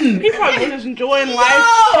Burton. He probably was just enjoying life,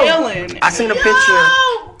 Yo! chilling. I seen a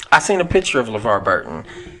picture of LeVar Burton.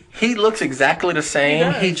 He looks exactly the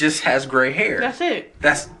same. does. He just has gray hair. That's it.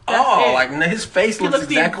 That's all. it. Like his face He looks looks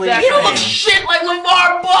the exactly the exact same. He don't look shit like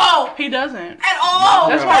LeVar Ball He doesn't. at all.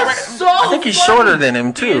 That's why why so I think he's funny. shorter than him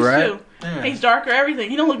He too, is right? too. Yeah. He's darker,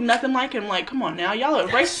 everything. He don't look nothing like him. Like, come on now, y'all are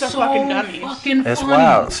racist and fucking dummies. Fucking That's funny.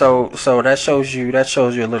 wild. So that shows you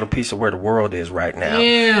a little piece of where the world is right now.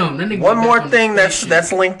 Damn. That nigga One back more on thing the that's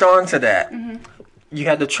station. linked on to that. Mm-hmm. You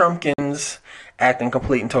had the Trumpkins acting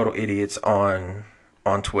complete and total idiots on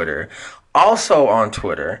Twitter. Also on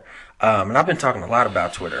Twitter, and I've been talking a lot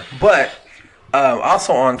about Twitter, but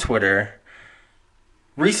also on Twitter,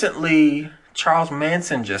 recently Charles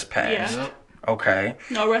Manson just passed. Yeah. Yep. Okay.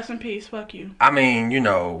 No, rest in peace. Fuck you. I mean, you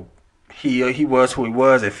know, he was who he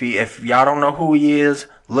was. If y'all don't know who he is,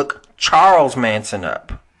 look Charles Manson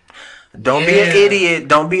up. Don't be an Yeah. idiot.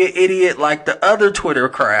 Don't be an idiot like the other Twitter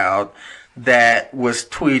crowd that was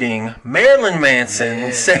tweeting Marilyn Manson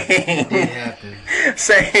Yeah. saying It happened.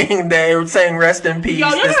 saying rest in peace. Yo,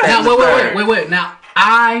 this, yeah. that, Now and the third. wait. Now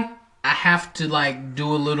I have to like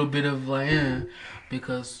do a little bit of like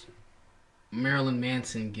because Marilyn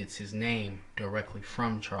Manson gets his name directly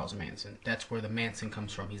from Charles Manson. That's where the Manson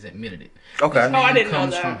comes from. He's admitted it. Okay. His Oh, I name didn't know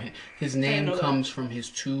comes that. from his name know that. comes from his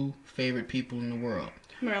two favorite people in the world,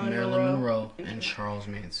 Marilyn Marilyn Monroe. and Charles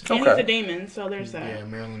Manson. And Okay. he's a demon, so there's that. Yeah,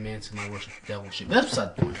 Marilyn Manson like worships the devil shit. But that's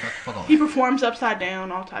beside the point. Fuck all He that. performs upside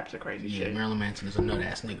down, all types of crazy Yeah, shit. Marilyn Manson is a nut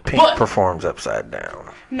ass nigga. Pink But performs upside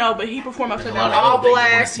down. No, but he performed upside There's a down, lot of all other things I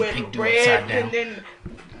wanna black see Pink with do red, upside down. and then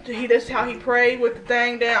he does how he prayed with the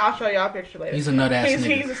thing down. I'll show y'all a picture later. he's a nut ass He's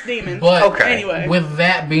nigga. a demon. But Okay. Anyway, with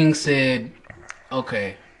that being said,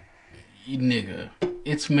 okay, nigga,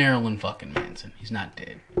 it's Marilyn fucking Manson. He's not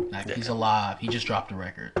dead. Like he's alive. He just dropped a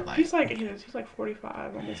record. Like he's like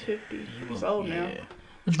 45, almost 50. He's old now. yeah.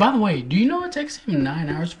 Which, by the way, do you know it takes him 9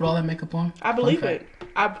 hours to put all that makeup on? I believe it.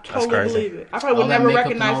 I totally crazy. believe it. I probably All would that never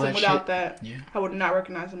makeup and recognize all him that without shit? that. Yeah. I would not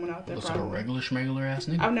recognize him without that. Looks like a Probably. regular schmegular ass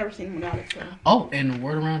nigga. I've never seen him without it. So Oh, and the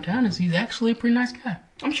word around town is he's actually a pretty nice guy.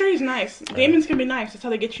 I'm sure he's nice. Demons can be nice. That's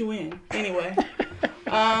how they get you in. Anyway,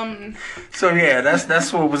 So yeah,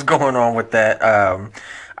 that's what was going on with that.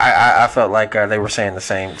 I felt like they were saying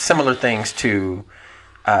similar things to.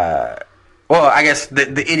 Well, I guess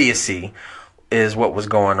the idiocy is what was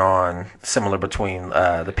going on, similar between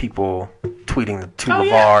the people tweeting the two Oh,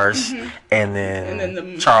 yeah. LeVars and then and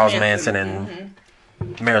then the Charles Manson. Manson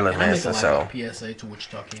and Marilyn Can I make Manson. like So a PSA to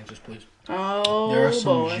Wichita, Kansas, please? oh There are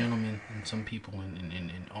some boy. gentlemen and some people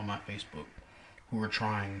in on my Facebook who were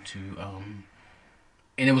trying to,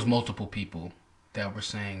 and it was multiple people that were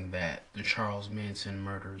saying that the Charles Manson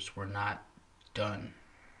murders were not done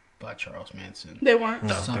by Charles Manson. They weren't.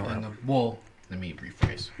 No. Well, let me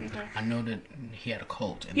rephrase. Okay. I know that he had a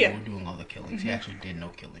cult and Yeah. they were doing all the killings. He actually did no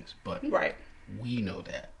killings, but Right. we know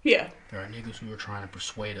that. Yeah. There are niggas who are trying to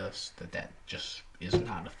persuade us that that just is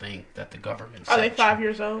not a thing, that the government Are they set 5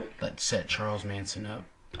 years old? that set Charles Manson up.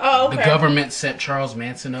 Oh, okay. The government set Charles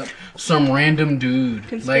Manson up. Some random dude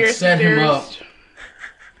Conspiracy like set him up. theorist.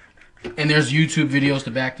 And there's YouTube videos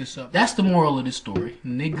to back this up. That's the moral of this story.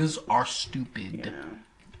 Niggas are stupid. Yeah.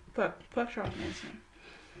 Fuck Charles Manson.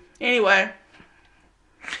 Anyway,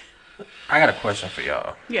 I got a question for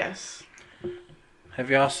y'all. yes. Have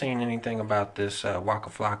y'all seen anything about this Waka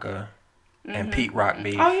Flocka and Pete Rock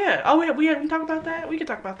beef? Oh yeah. Oh, we haven't talked about that. We can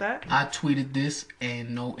talk about that. I tweeted this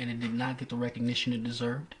and it did not get the recognition it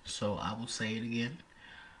deserved. So I will say it again.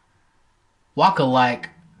 Waka like,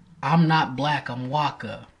 I'm not black, I'm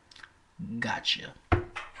Waka. Gotcha.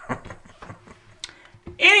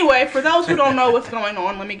 Anyway, for those who don't know what's going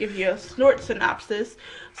on, let me give you a short synopsis.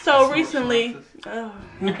 So recently,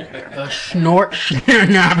 A snort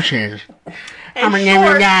synopsis. I'm gonna give you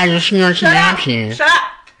short- guys a snort Shut up! synopsis. Shut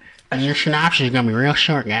up! And your synopsis is gonna be real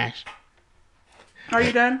short, guys. Are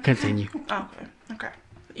you done? Continue. Oh, okay.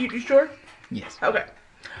 You sure? Yes. Okay.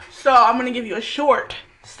 So I'm gonna give you a short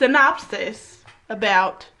synopsis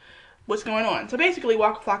about what's going on. So basically,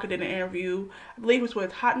 Waka Flocka did an interview. I believe it was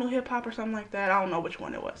with Hot New Hip Hop or something like that. I don't know which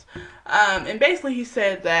one it was. And basically, he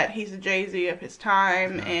said that he's the Jay-Z of his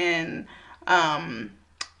time, and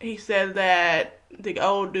he said that the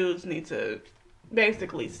old dudes need to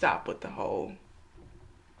basically stop with the whole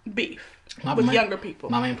beef with younger people.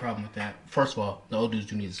 My main problem with that, first of all, the old dudes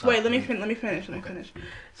do need to stop. Wait, let me finish.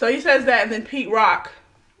 So he says that, and then Pete Rock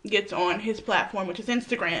gets on his platform, which is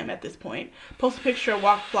Instagram at this point, posts a picture of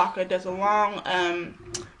Waka Flocka, does a long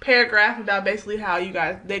paragraph about basically how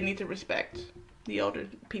they need to respect the older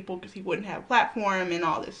people because he wouldn't have a platform and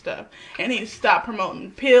all this stuff. And he stopped promoting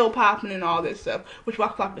pill popping and all this stuff, which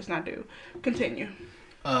Waka Flocka does not do. Continue.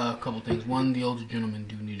 A couple things. One, the older gentlemen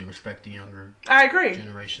do need to respect the younger I agree.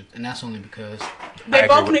 generation, and that's only because They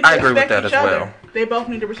both need I to agree with respect that each as other. well. They both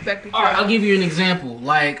need to respect each All right, other. I'll give you an example.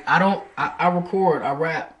 Like, I record, I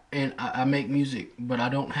rap, and I make music, but I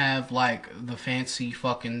don't have, like, the fancy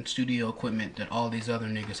fucking studio equipment that all these other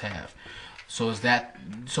niggas have.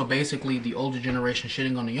 So basically, the older generation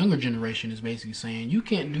shitting on the younger generation is basically saying, you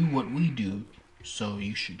can't do what we do, so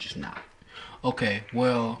you should just not. Okay,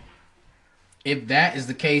 well, if that is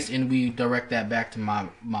the case, and we direct that back to my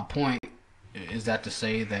point, is that to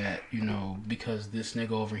say that, you know, because this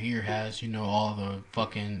nigga over here has, you know, all the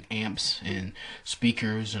fucking amps and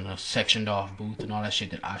speakers and a sectioned off booth and all that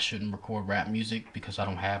shit, that I shouldn't record rap music because I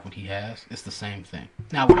don't have what he has? It's the same thing.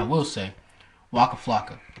 Now, what I will say, Waka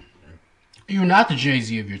Flocka, you're not the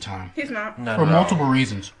Jay-Z of your time. He's not. For multiple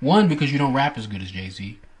reasons. One, because you don't rap as good as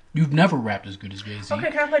Jay-Z. You've never rapped as good as Jay-Z.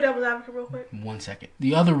 Okay, can I play devil's advocate real quick? 1 second.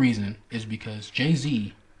 The other reason is because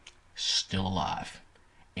Jay-Z is still alive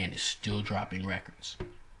and is still dropping records.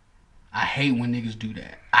 I hate when niggas do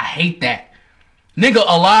that. I hate that. Nigga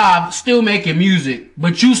alive, still making music,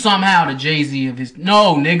 but you somehow the Jay-Z of his...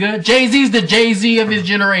 No, nigga. Jay-Z's the Jay-Z of his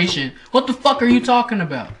generation. What the fuck are you talking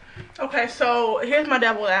about? Okay, so here's my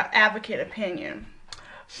devil's advocate opinion.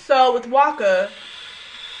 So with Waka,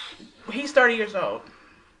 he's 30 years old.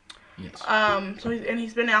 Yes. So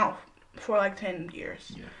he's been out for like 10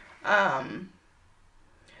 years. Yeah.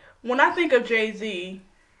 When I think of Jay-Z,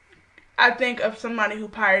 I think of somebody who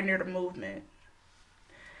pioneered a movement.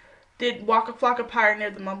 Did Waka Flocka pioneer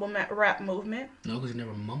the mumble rap movement? No, because he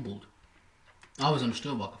never mumbled. I always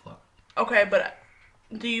understood Waka Flocka. Okay, but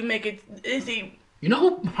do you make it... Is he... You know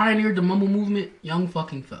who pioneered the mumble movement? Young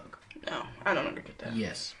fucking Thug. No, I don't understand that.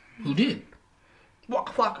 Yes. Who did?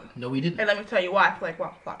 Waka Flocka. No, he didn't. And let me tell you why I feel like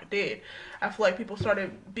Waka Flocka did. I feel like people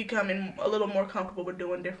started becoming a little more comfortable with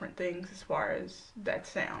doing different things as far as that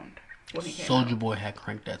sound when he came Soulja out. Boy had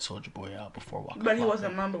cranked that Soulja Boy out before Waka Flocka. But he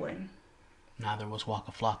wasn't mumbling. Neither was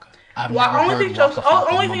Waka Flocka. I've Well, never only heard thing, Waka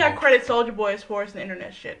Flocka only thing I mumble. credit Soulja Boy is for is the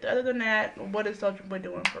internet shit. Other than that, what is Soulja Boy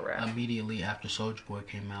doing for rap? Immediately after Soulja Boy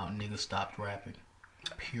came out, niggas stopped rapping.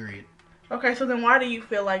 Period. Okay, so then why do you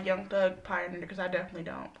feel like Young Thug pioneered? Because I definitely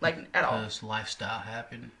don't. Like, at all. Because lifestyle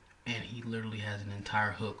happened, and he literally has an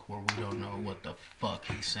entire hook where we don't know what the fuck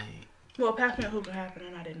he's saying. Well, Pass Me the Hookah happened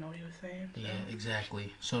and I didn't know what he was saying. So. Yeah,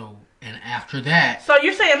 exactly. So, and after that, So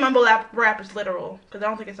you're saying mumble rap is literal? Because I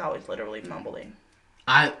don't think it's always literally mumbling.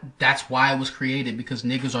 that's why it was created, because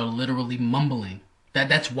niggas are literally mumbling.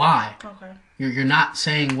 That's why. Okay. You're not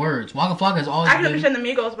saying words. Waka Flocka has always I can been... understand the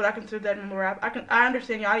Migos, but I consider that mumble rap. I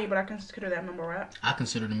understand Yachty, but I consider that mumble rap. I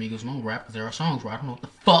consider the Migos mumble rap because there are songs where I don't know what the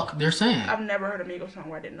fuck they're saying. I've never heard a Migos song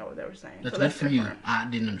where I didn't know what they were saying. That's so good that's for different. you. I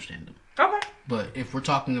didn't understand them. Okay. But if we're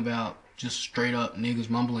talking about just straight up niggas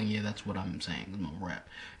mumbling, yeah, that's what I'm saying. Is mumble rap.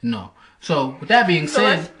 No. So with that being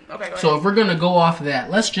said, go ahead. so if we're gonna go off of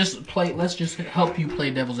that, let's just help you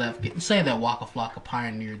play devil's advocate and say that Waka Flocka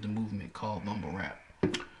pioneered the movement called mumble rap.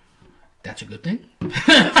 That's a good thing.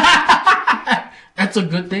 That's a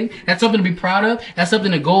good thing. That's something to be proud of. That's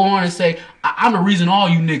something to go on and say, I'm the reason all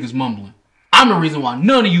you niggas mumbling. I'm the reason why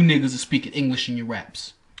none of you niggas are speaking English in your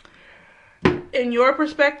raps. In your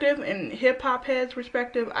perspective, in hip hop head's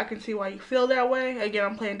perspective, I can see why you feel that way. Again,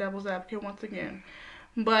 I'm playing devil's advocate once again.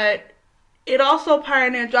 But it also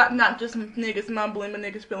pioneered not just niggas mumbling, but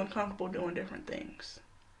niggas feeling comfortable doing different things.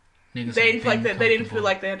 Niggas They didn't feel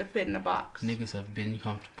like they had to fit in a box. Niggas have been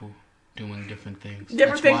comfortable doing different things.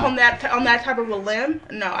 Different things on that type of a limb?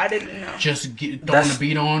 No, I didn't know. Just throwing the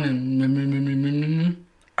beat on and...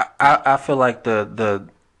 I feel like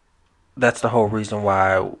that's the whole reason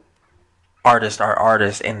why artists are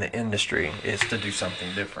artists in the industry, is to do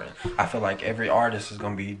something different. I feel like every artist is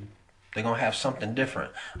they're gonna have something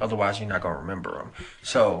different. Otherwise, you're not gonna remember them.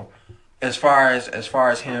 So, as far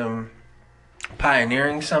as him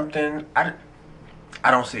pioneering something, I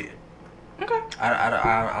don't see it. Okay.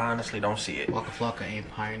 I honestly don't see it. Waka Flocka ain't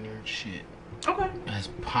pioneered shit. Okay. Has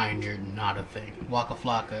pioneered not a thing. Waka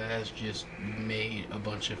Flocka has just made a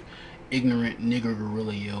bunch of ignorant nigger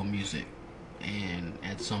gorilla yell music, and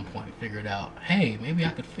at some point figured out, hey, maybe I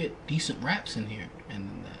could fit decent raps in here, and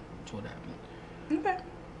then that's what happened. Okay.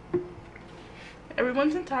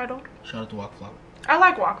 Everyone's entitled. Shout out to Waka Flocka. I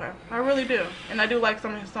like Waka. I really do. And I do like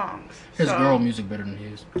some of his songs. His girl music better than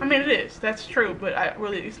his. I mean, it is. That's true. But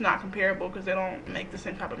it's not comparable because they don't make the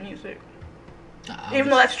same type of music. Even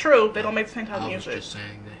though that's true, they don't make the same type of I was music. just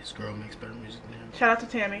saying that his girl makes better music than him. Shout out to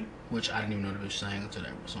Tammy. Which I didn't even know the bitch sang until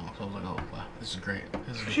that song. So I was like, oh wow, this is great.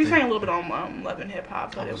 This is a good She thing. sang a little bit on Love and Hip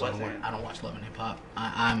Hop, but it I wasn't. don't watch Love and Hip Hop.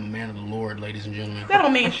 I'm a man of the Lord, ladies and gentlemen. That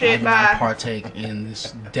don't mean shit. I do not Bye. partake in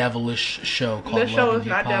this devilish show called This show Love is and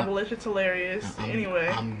not Hip Hop. devilish. It's hilarious. Anyway.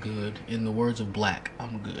 I'm good. In the words of Black,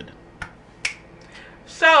 I'm good.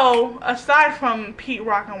 So, aside from Pete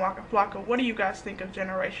Rock and Waka Flocka, what do you guys think of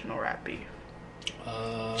generational rap beef?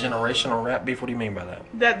 Generational rap beef? What do you mean by that?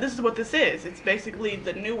 That this is what this is. It's basically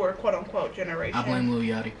the newer quote unquote generation. I blame Lil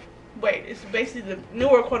Yachty. Wait, it's basically the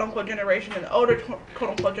newer quote unquote generation and the older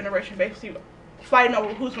quote unquote generation basically fighting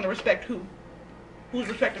over who's going to respect who. Who's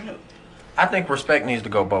respecting who. I think respect needs to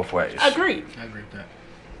go both ways. Agreed. I agree with that.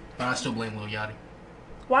 But I still blame Lil Yachty.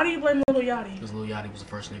 Why do you blame Lil Yachty? Because Lil Yachty was the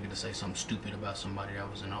first nigga to say something stupid about somebody that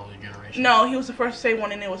was in the older generation. No, he was the first to say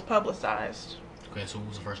one and it was publicized. Okay, so who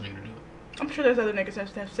was the first nigga to do it? I'm sure there's other niggas that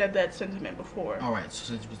have said that sentiment before. Alright, so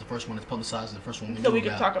since it was the first one that's publicized and the first one we So knew we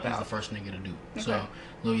could talk he's about. the first nigga to do it. Okay. So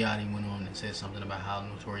Lil Yachty went on and said something about how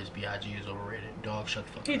Notorious B.I.G. is overrated. Dog, shut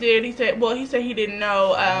the fuck He up. did. He said he didn't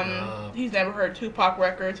know. up. He's never heard Tupac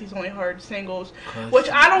records. He's only heard singles. 'Cause Which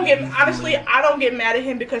I don't get. you Honestly, really- I don't get mad at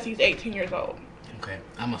him because he's 18 years old. Okay,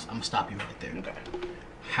 I'm gonna stop you right there. Okay.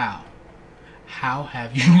 How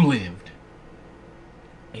have you lived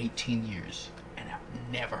 18 years and have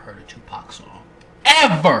never heard a Tupac song?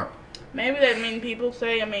 Ever! Maybe that mean people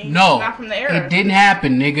say. I mean, No, not from the era. it didn't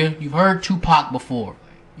happen, nigga. You've heard Tupac before.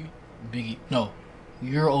 Biggie, no,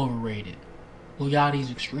 you're overrated. Lil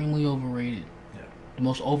Yachty's extremely overrated. Yeah. The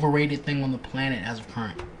most overrated thing on the planet as of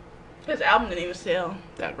current. His album didn't even sell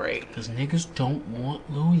that great. Because niggas don't want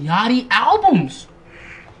Lil Yachty albums.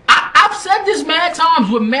 I've said this mad times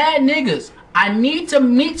with mad niggas. I need to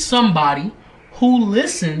meet somebody who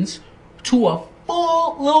listens to a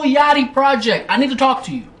full Lil Yachty project. I need to talk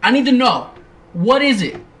to you. I need to know. What is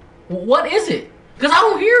it? What is it? Because I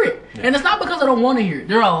don't hear it. Yeah. And it's not because I don't want to hear it.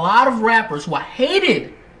 There are a lot of rappers who I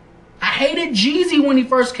hated. I hated Jeezy when he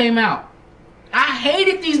first came out. I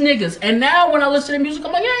hated these niggas. And now when I listen to music,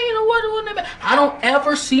 I'm like, yeah, you know what? I don't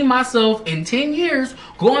ever see myself in 10 years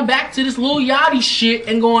going back to this Lil Yachty shit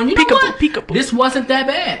and going, you know Peekaboo, what? peekaboo. This wasn't that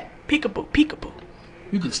bad. Peekaboo, peekaboo.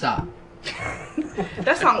 You could stop.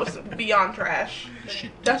 That song was beyond trash.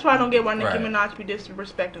 Shit. That's why I don't get why Nicki Right. Minaj be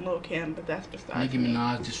disrespecting Lil Kim, but that's besides Nicki me.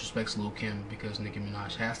 Minaj disrespects Lil Kim because Nicki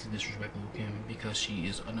Minaj has to disrespect Lil Kim because she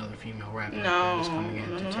is another female rapper that No, is coming in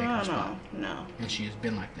to take her spot. no. And she has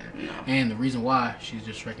been like that. No. And the reason why she's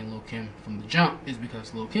disrespecting Lil Kim from the jump is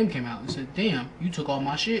because Lil Kim came out and said, damn, you took all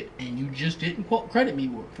my shit and you just didn't credit me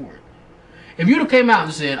for it. If you'd have came out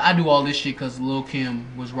and said, I do all this shit because Lil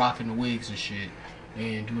Kim was rocking the wigs and shit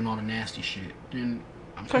and doing all the nasty shit, then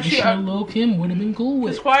I'm pretty sure Lil Kim would have been cool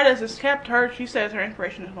with As it. quiet as it's kept, she says her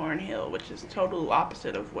inspiration is Lauryn Hill, which is total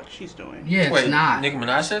opposite of what she's doing. Yeah, it's Wait, not. Nicki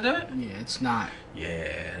Minaj said that? Yeah, it's not.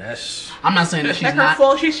 Yeah, that's... I'm not saying that she's Like her not.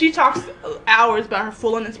 full, she talks hours about her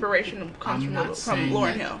full inspiration comes I'm from not saying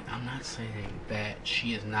Lauryn that, Hill. I'm not saying that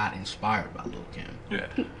she is not inspired by Lil Kim. Yeah.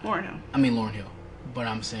 Lauryn Hill. I mean Lauryn Hill. But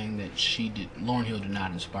I'm saying that Lauryn Hill did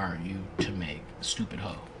not inspire you to make Stupid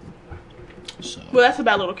Hoe. So Well, that's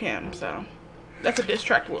about Lil Kim, so that's a diss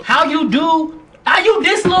track to Lil Kim. how you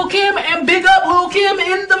diss Lil Kim and big up Lil Kim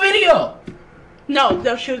in the video?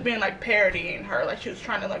 No, she was being like parodying her, like she was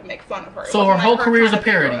trying to like make fun of her. It So wasn't her whole like career is trying a to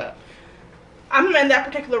pick her parody. up. I mean, that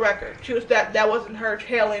particular record, she was that wasn't her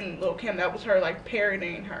hailing Lil Kim. That was her like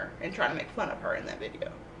parodying her and trying to make fun of her in that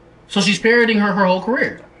video. So she's parodying her whole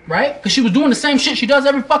career, right? Because she was doing the same shit she does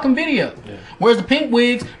every fucking video. Yeah. Whereas the Pink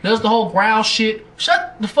Wigs does the whole growl shit.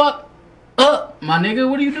 Shut the fuck up, my nigga.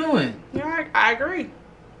 What are you doing? Yeah, I agree.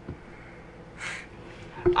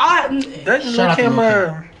 I Doesn't Shout Lil out to Kim, Lil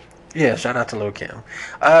Kim. yeah, shout out to Lil Kim.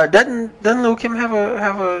 Doesn't Lil Kim have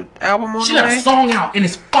a album on She the got a way? song out and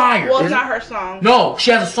it's fire. well, it's Is not her song. No,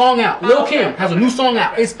 she has a song out. Lil okay. Kim has a new song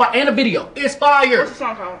out. It's fire and a video. It's fire. What's the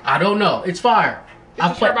song called? I don't know. It's fire.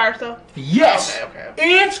 Is she her by herself? Yes. Okay.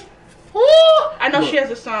 It's. I know Look, she has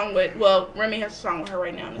a song with. Well, Remy has a song with her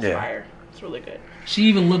right now, and it's Yeah. fire. It's really good. She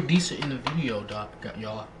even looked decent in the video, doc.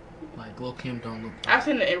 Y'all. Like Lil Kim don't look. I've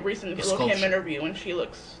seen a recent The Lil Kim sculpture. interview, and she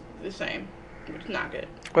looks the same. It's not good.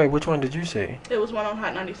 Wait, which one did you see? It was one on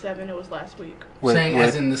Hot 97. It was last week. Saying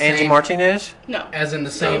as in the Angie same- Martinez? No. As in the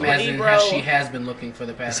same with as in Ebro. how she has been looking for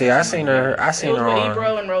the past. See, I seen her. I It seen was her with on.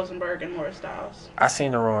 Ebro and Rosenberg and Laura Styles. I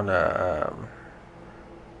seen her on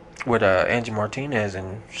with Angie Martinez,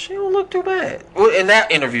 and she don't look too bad. Well, in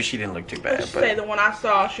that interview, she didn't look too bad. Let's say But the one I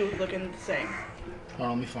saw, she was looking the same. Hold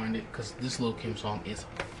on, let me find it because this Lil Kim song is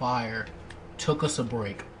fire. Took us a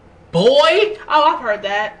break. Boy? Oh, I've heard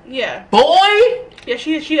that. Yeah. Boy? Yeah,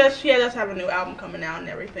 she does have a new album coming out and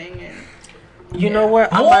everything, and You know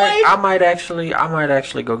what? Boy! I might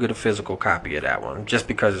actually go get a physical copy of that one just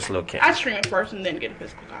because it's Lil' Kim. I stream it first and then get a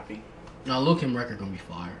physical copy. No, Lil' Kim record gonna be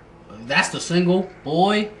fire. That's the single,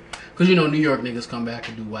 Boy. Because you know New York niggas come back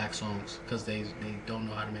and do whack songs because they don't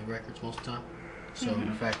know how to make records most of the time. So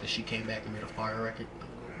the fact that she came back and made a fire record,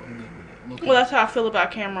 I'm good with it. Lil' Kim. Well, that's how I feel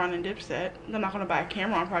about Cameron and Dipset. I'm not gonna buy a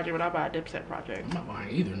Cameron project, but I'll buy a Dipset project. I'm not buying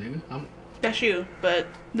either, nigga. That's you, but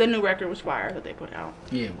the new record was fire that they put out.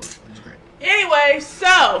 Yeah, it was great. Anyway,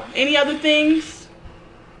 so any other things?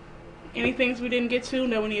 Any things we didn't get to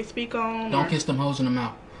that we need to speak on? Don't or- kiss them hoes in the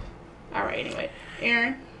mouth. All right. Anyway,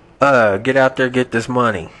 Aaron. Get out there, get this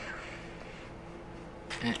money,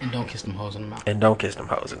 And don't kiss them hoes in the mouth. and don't kiss them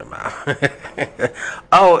hoes in the mouth.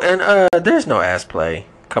 Oh, and there's no ass play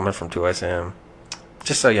coming from 2SM.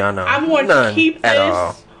 Just so y'all know, I'm going to none keep at this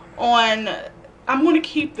all. on. I'm going to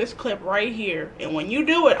keep this clip right here, and when you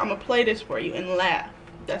do it, I'm gonna play this for you and laugh.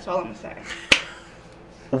 That's all I'm gonna say.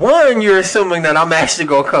 One, you're assuming that I'm actually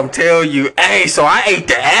gonna come tell you, hey, so I ate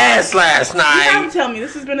the ass last You have night. to tell me.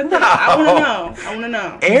 This has been a thing. I want to know. I want to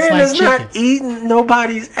know. Aaron like is not chicken. eating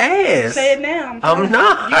nobody's ass. Say it now. I'm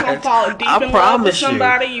not. You gonna fall deep I in love with promise you.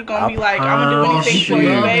 somebody? You gonna I be like, I'm gonna do promise anything for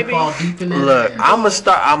you. you, baby. Fall deep in that Look, ass. I'ma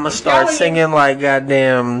start telling you. singing like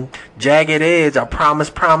goddamn Jagged Edge. I promise,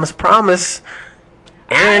 promise, promise.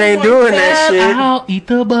 Aaron ain't doing that shit. I'll eat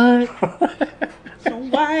the butt. So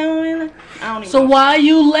why? I don't even. So know. why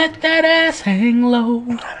you let that ass hang low?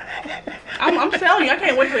 I'm telling you, I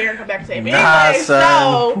can't wait till Aaron come back and say. But Nah, anyway,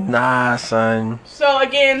 son. Nah, son. so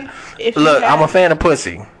again, if you Look, have, I'm a fan of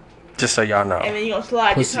pussy. Just so y'all know. and then you gonna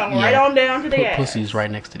slide Pussy, your tongue yeah. right on down to the ass. Pussy's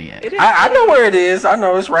right next to the ass. It is. I know where it is. I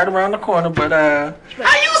know it's right around the corner, but How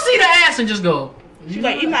you see the ass and just go? She's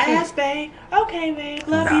like, eat my ass, babe. Okay, babe.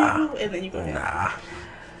 Love Nah. you. And then you go down. nah.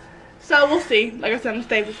 So we'll see. Like I said, I'm gonna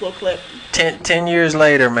stay with this little clip. 10 years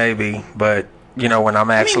later, maybe. But, you know, when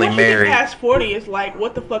I'm actually I mean, once you married. get past 40, it's like,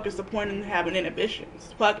 what the fuck is the point in having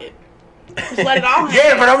inhibitions? Fuck it. Just let it all happen.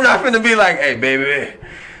 Yeah, but I'm not finna be like, hey, baby,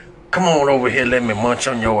 come on over here, let me munch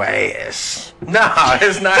on your ass. Nah,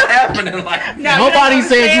 it's not happening like that. No, Nobody you know what I'm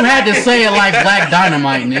said you had to saying? say it like Black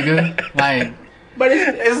Dynamite, nigga. Like, But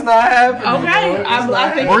it's It's not happening. okay. bro.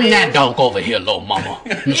 I think bring it that is. dunk over here, little mama.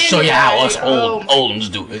 Let me show you how us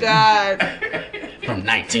oldums do it. God, From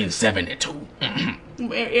 1972.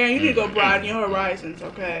 Aaron, you need to go broaden your horizons,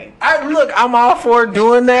 okay? Look, I'm all for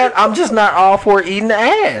doing that. I'm just not all for eating the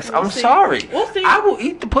ass. I'm see. sorry. We'll see. I will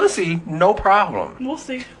eat the pussy, no problem. We'll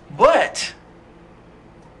see. But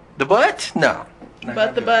the butt, no.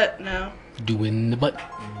 But the butt, no. Doing the butt.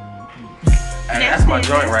 Hey, that's my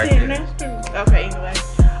joint right there. Okay, anyway.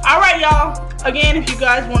 Alright, y'all. Again, if you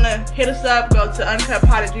guys want to hit us up, go to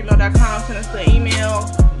uncutpod@gmail.com. Send us the email.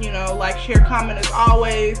 You know, like, share, comment as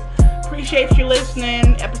always. Appreciate you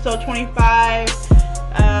listening. Episode 25.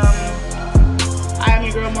 I am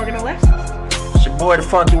your girl, Morgan Alexis. It's your boy, the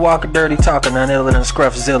Funky Walker, Dirty Talker, none other than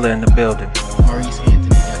Scruffzilla in the building. Maurice Anthony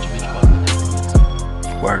got your bitch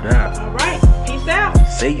butt. Word out. Alright. Peace out.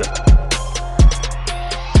 See ya.